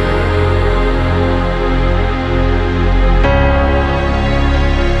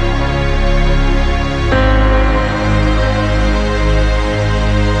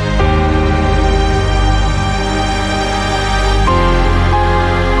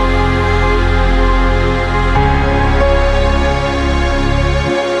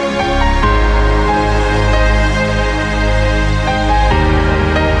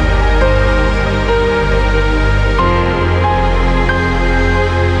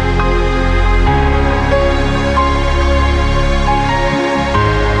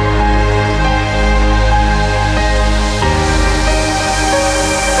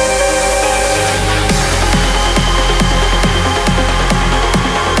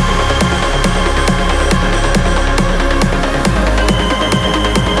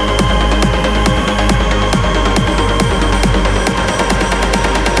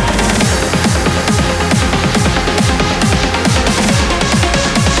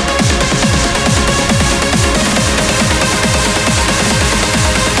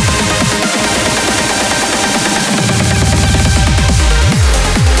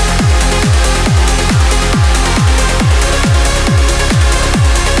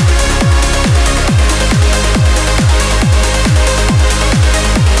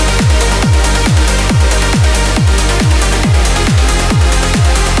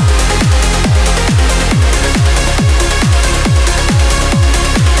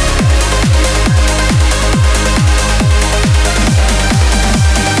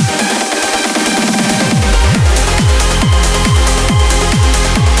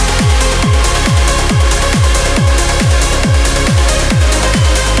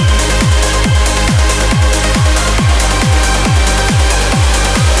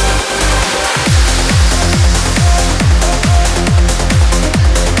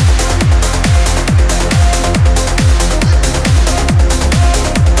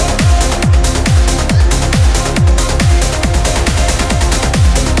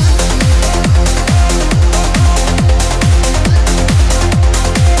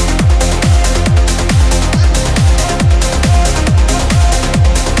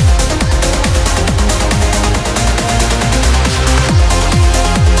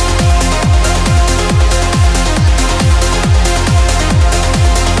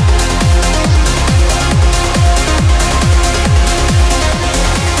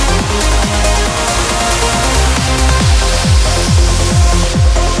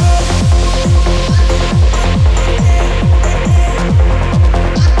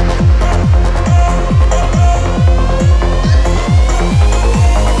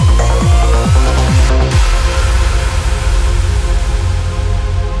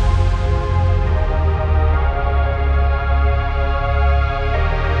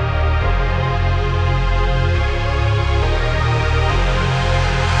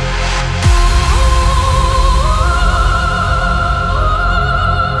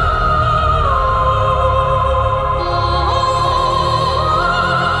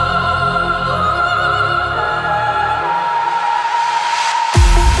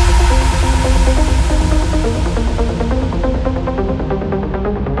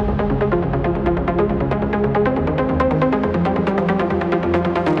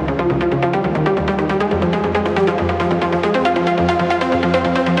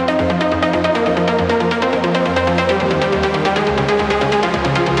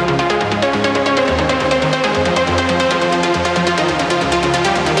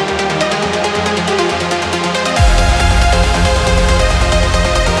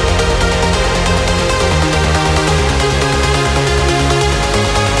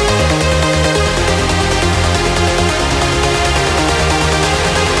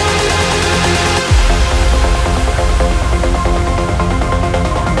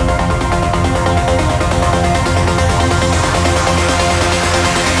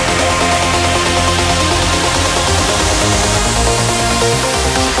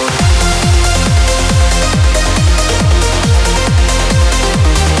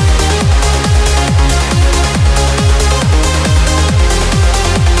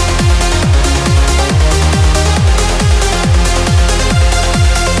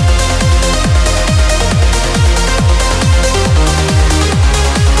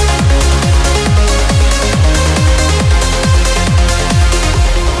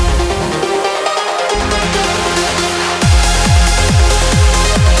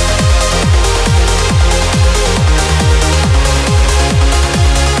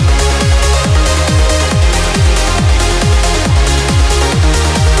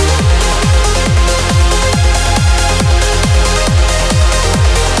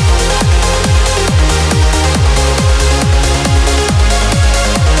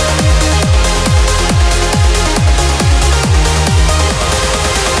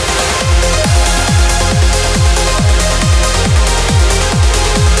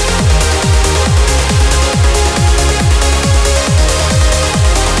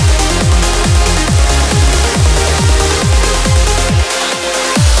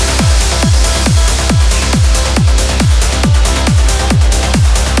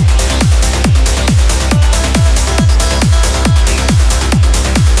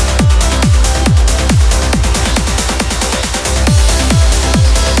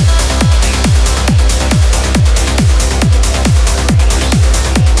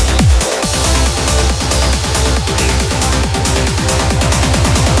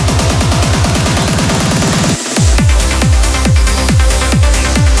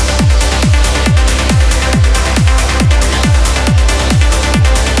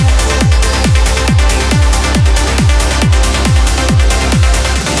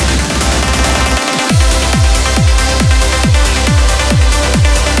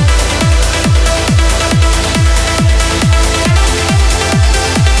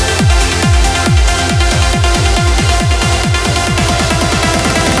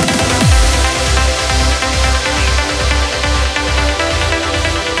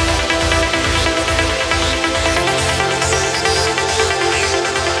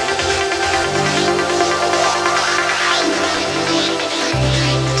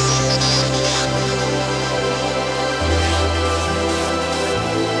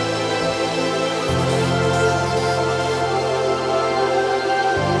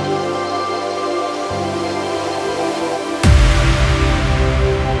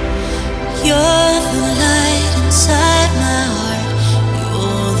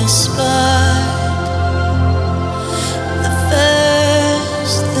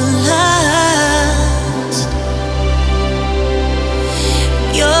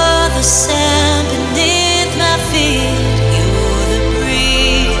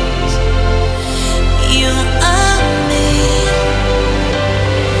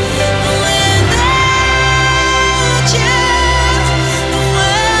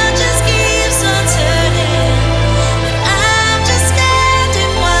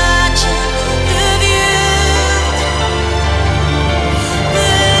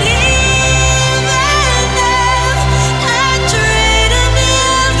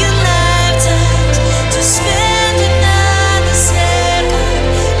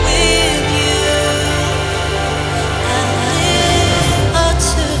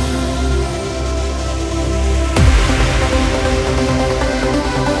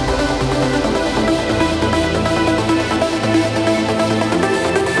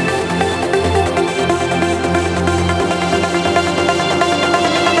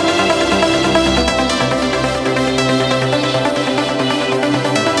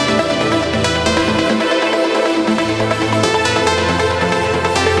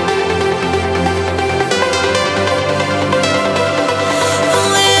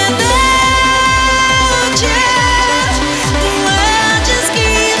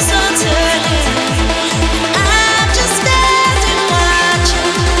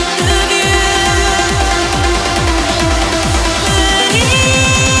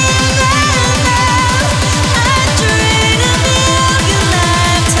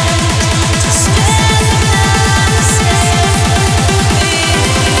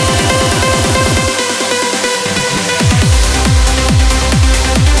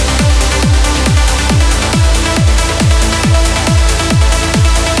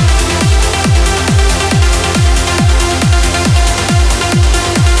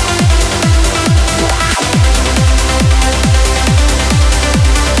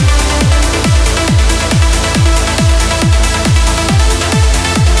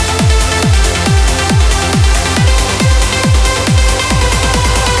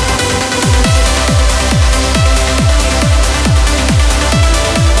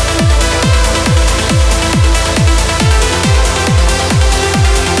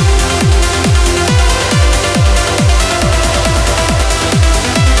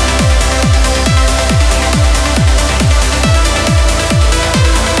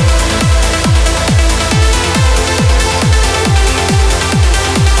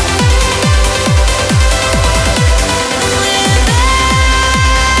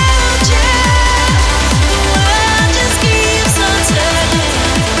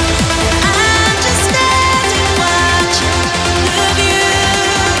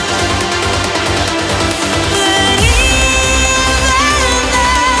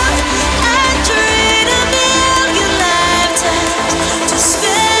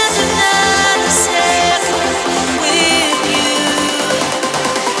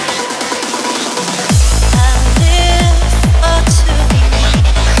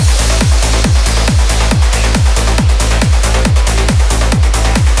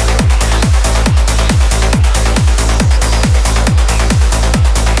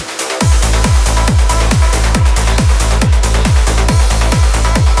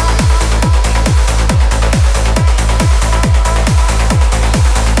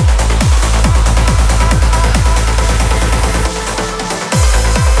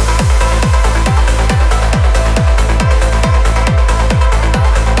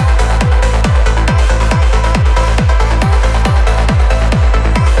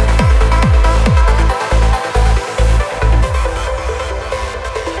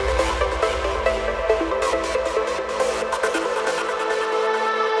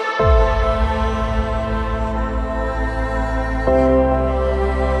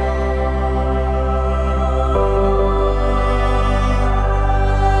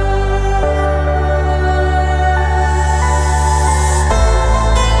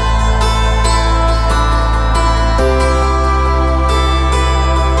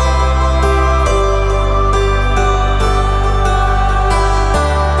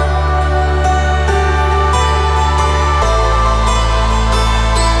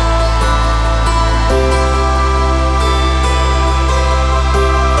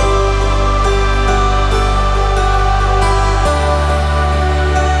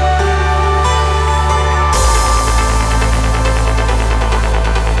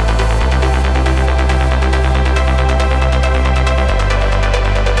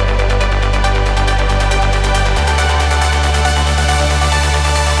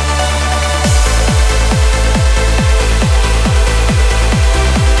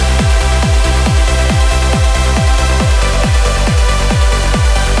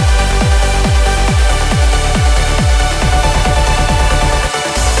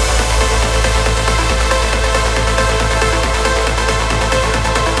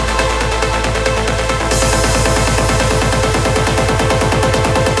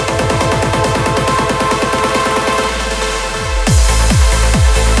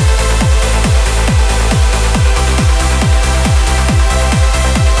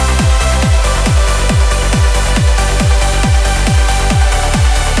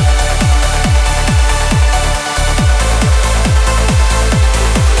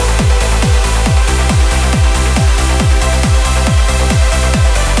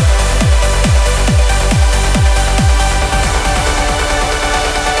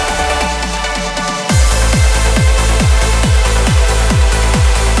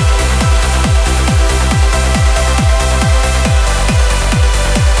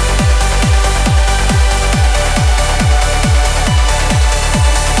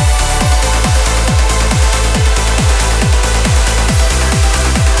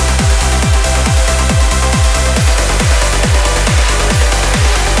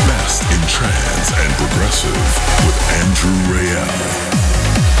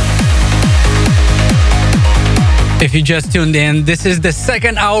 if you just tuned in, this is the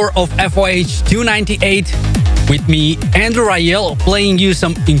second hour of FYH 298 with me, Andrew Rayel, playing you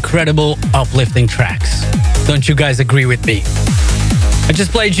some incredible uplifting tracks. Don't you guys agree with me? I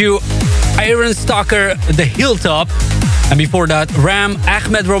just played you Iron Stalker, The Hilltop, and before that, Ram,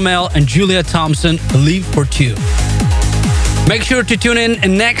 Ahmed Romel, and Julia Thompson, Leave for Two. Make sure to tune in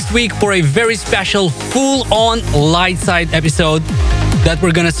next week for a very special full-on light side episode that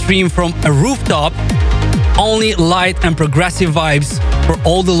we're gonna stream from a rooftop. Only light and progressive vibes for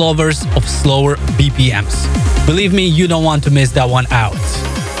all the lovers of slower BPMs. Believe me, you don't want to miss that one out.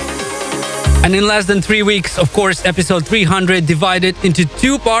 And in less than 3 weeks, of course, episode 300 divided into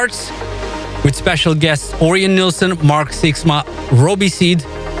 2 parts with special guests Orion Nilsson, Mark Sixma, Robbie Seed,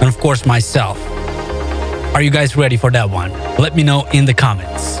 and of course myself. Are you guys ready for that one? Let me know in the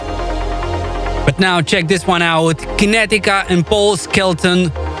comments. But now check this one out. Kinetica and Paul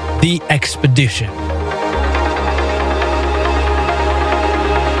Skelton, The Expedition.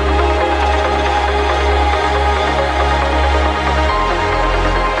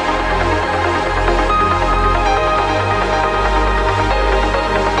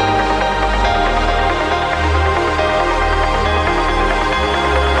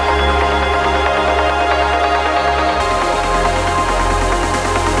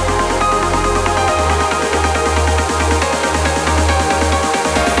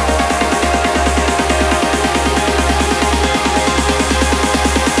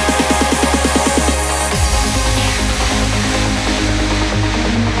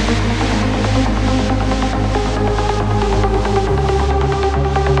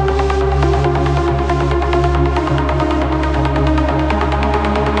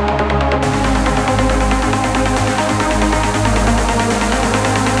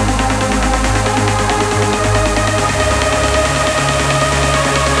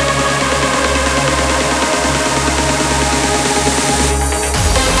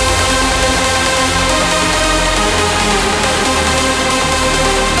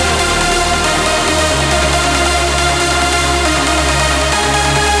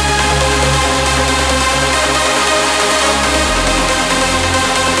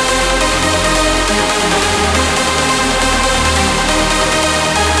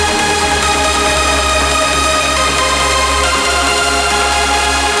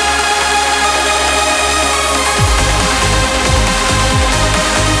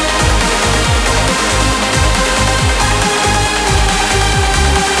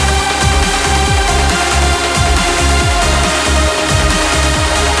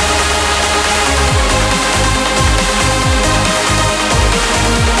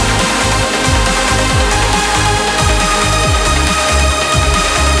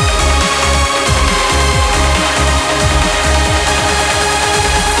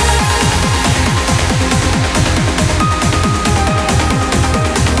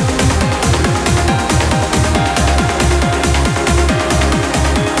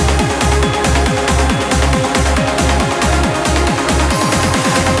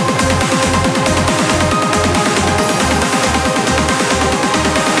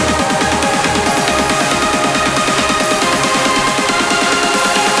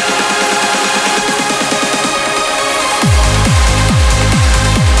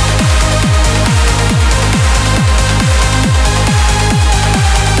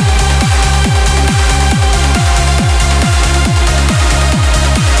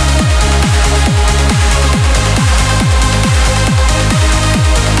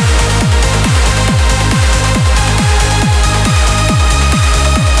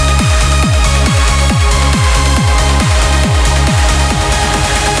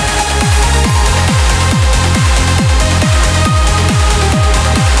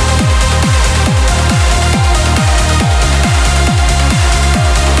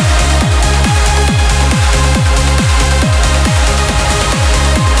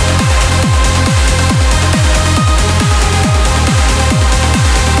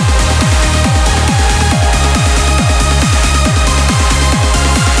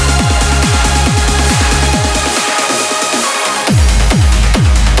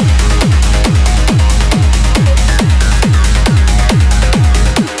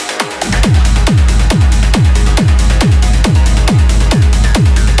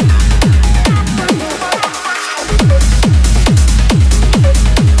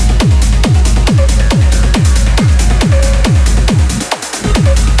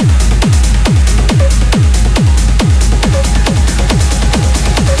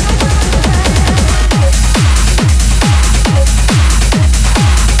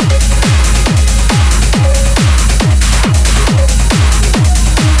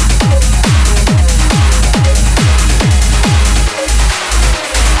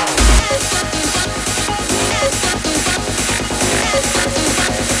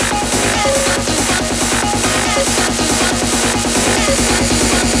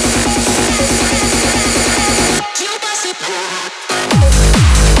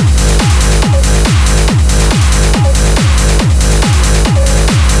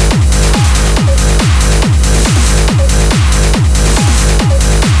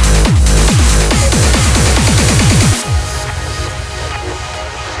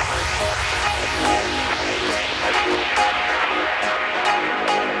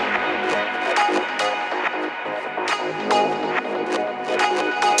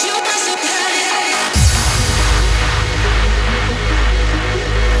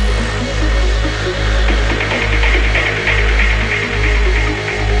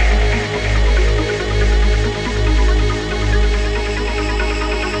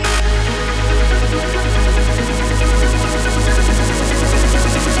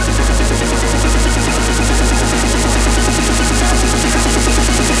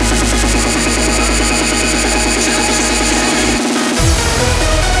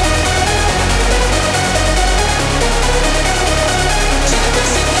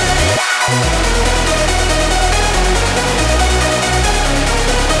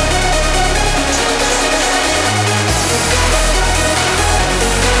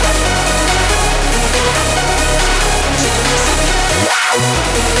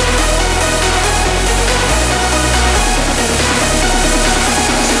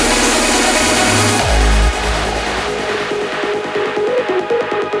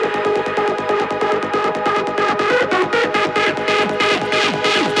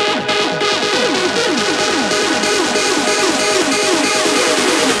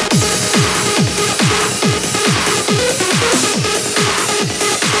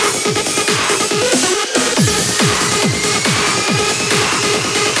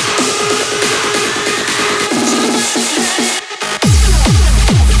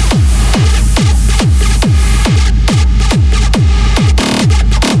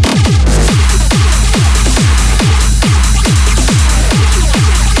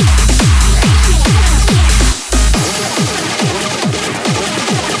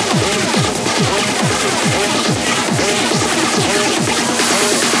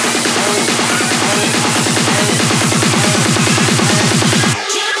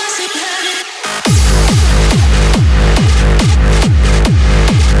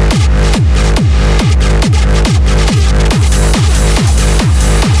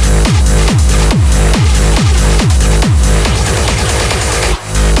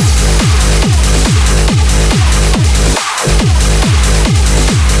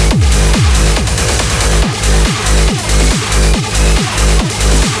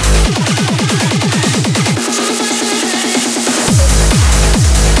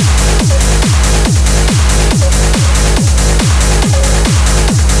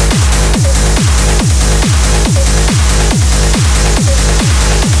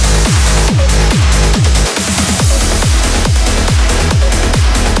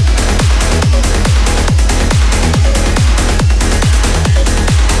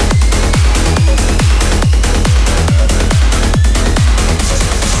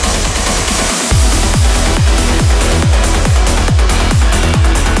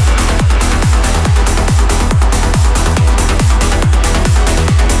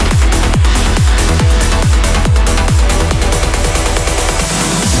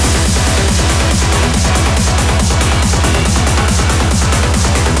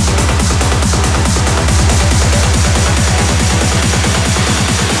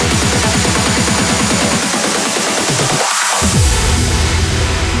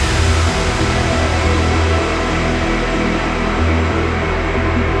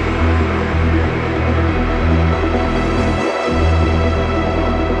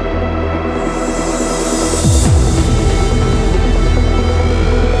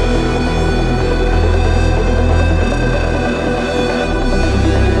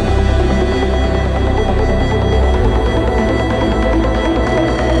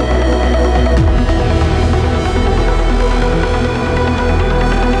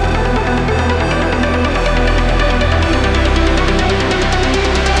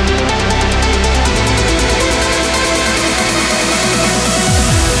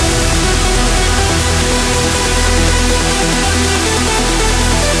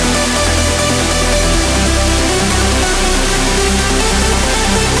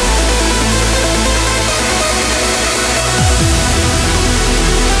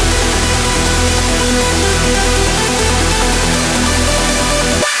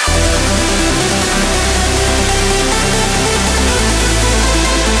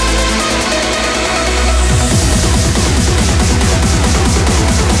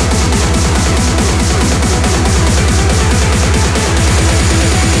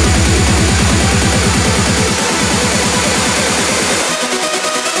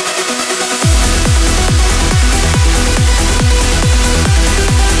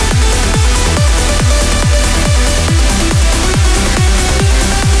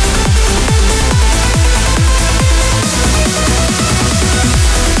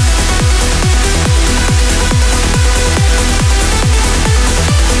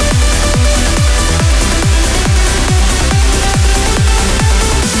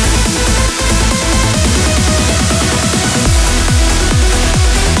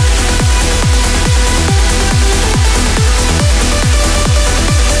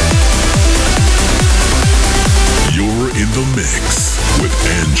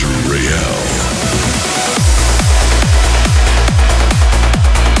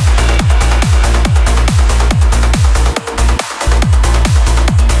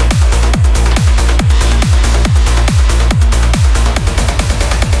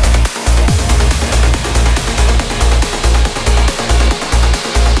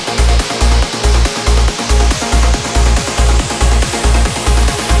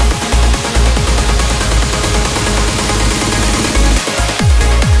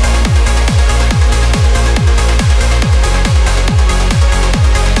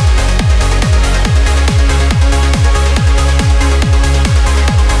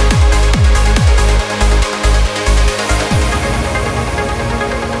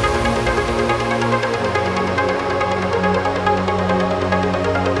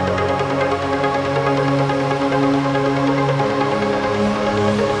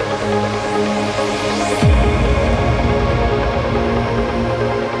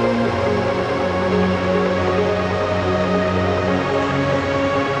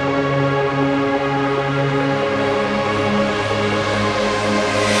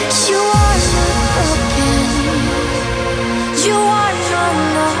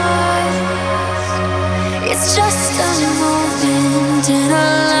 building a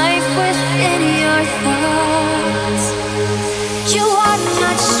life within your thoughts. You are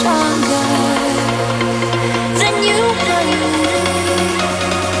not stronger than you believe,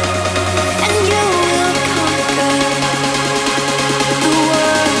 and you will conquer the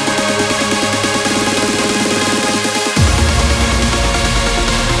world.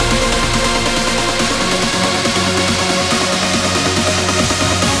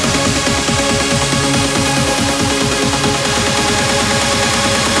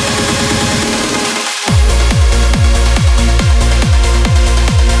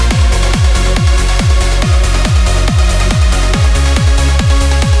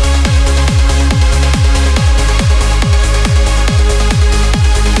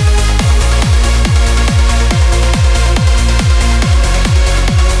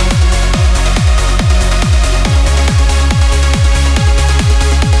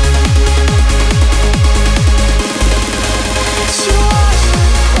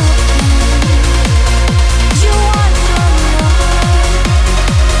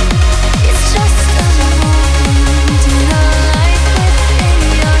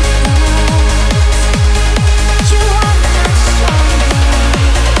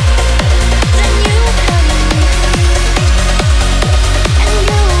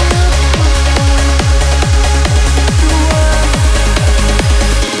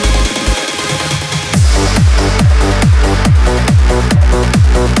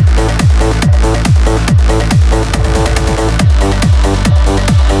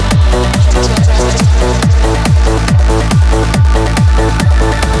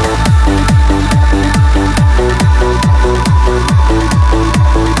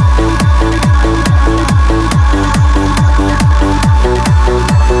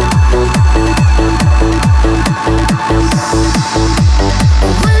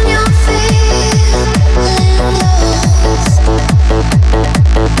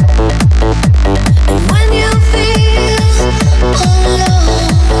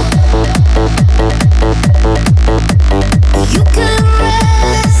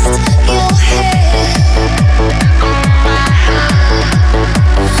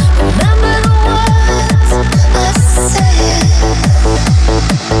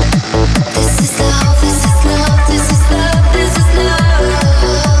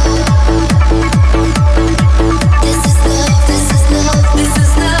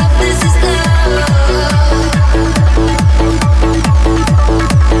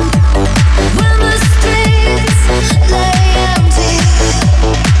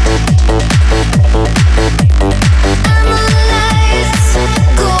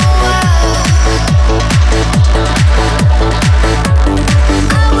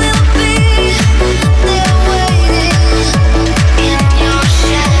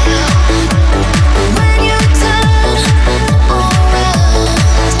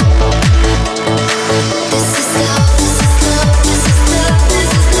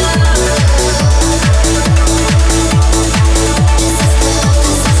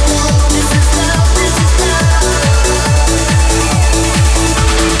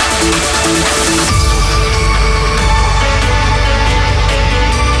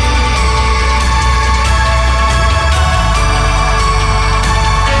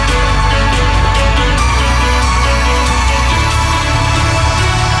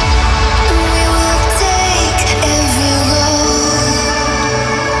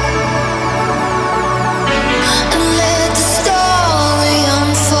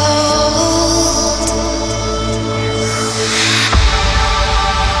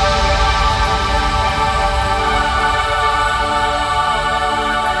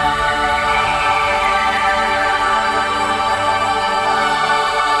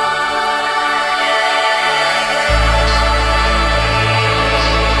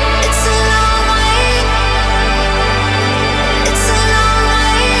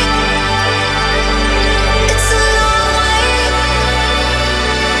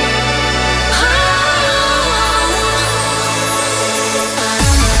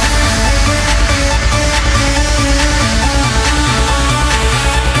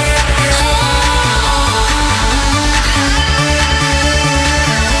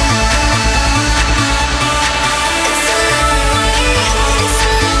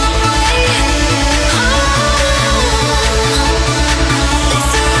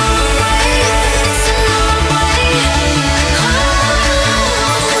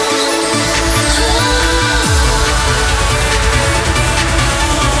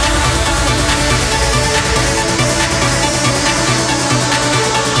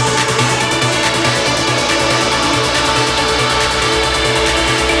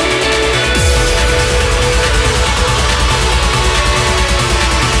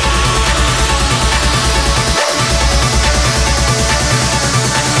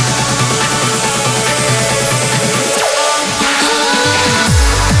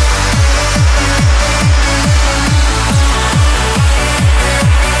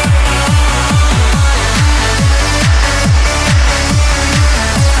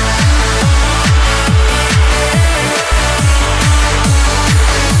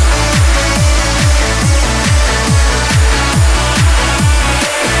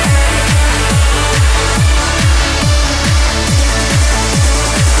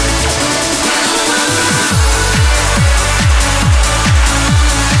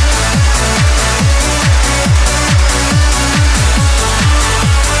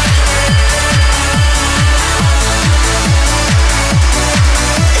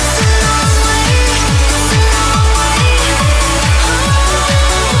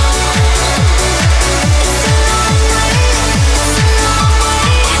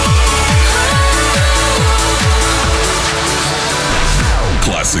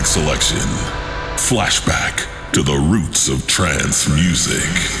 flashback to the roots of trance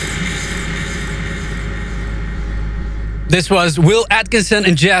music. This was Will Atkinson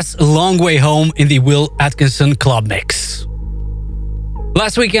and Jess, Long Way Home in the Will Atkinson Club Mix.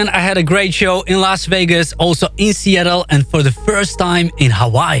 Last weekend I had a great show in Las Vegas, also in Seattle, and for the first time in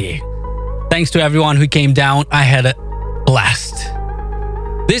Hawaii. Thanks to everyone who came down, I had a blast.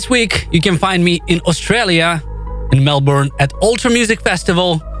 This week you can find me in Australia, in Melbourne at Ultra Music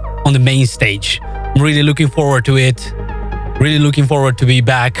Festival on the main stage. I'm really looking forward to it. Really looking forward to be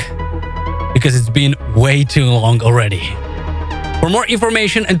back because it's been way too long already. For more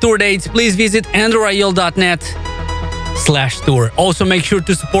information and tour dates, please visit andrewrayel.net/tour. Also make sure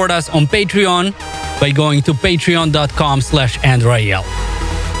to support us on Patreon by going to patreon.com/andrewrayel.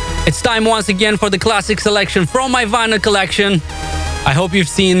 It's time once again for the classic selection from my vinyl collection. I hope you've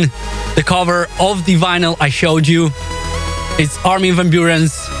seen the cover of the vinyl I showed you. It's Armin van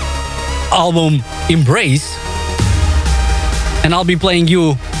Buuren's album Embrace. And I'll be playing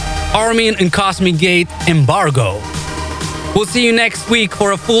you Armin and Cosmic Gate Embargo. We'll see you next week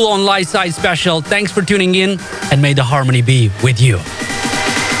for a full-on light side special. Thanks for tuning in, and may the harmony be with you.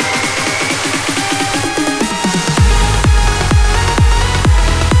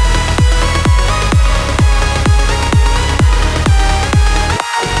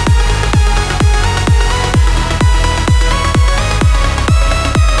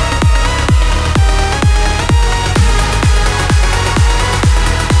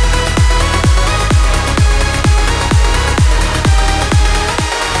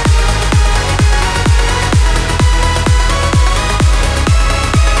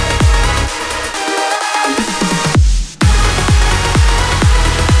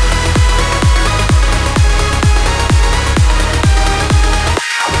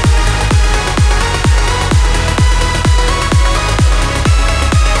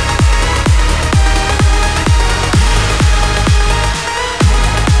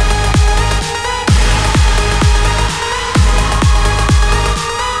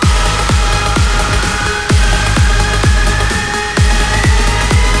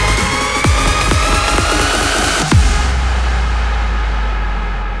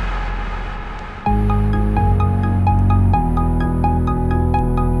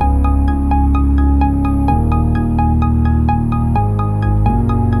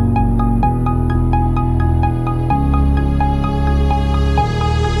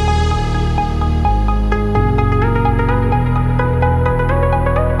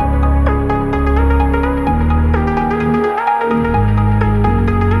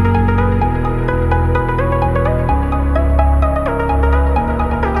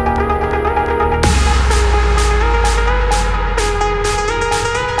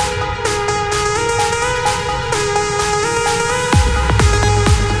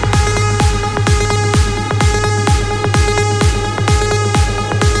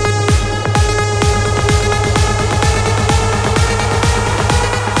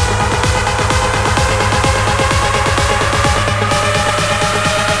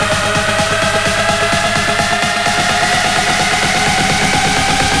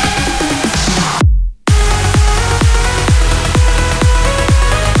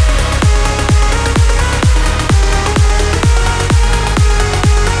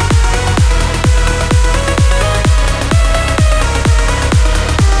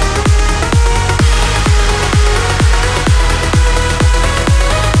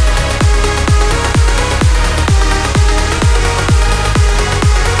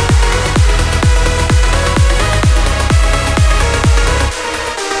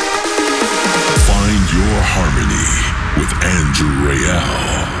 Harmony with Andrew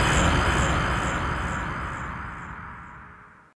Rayel.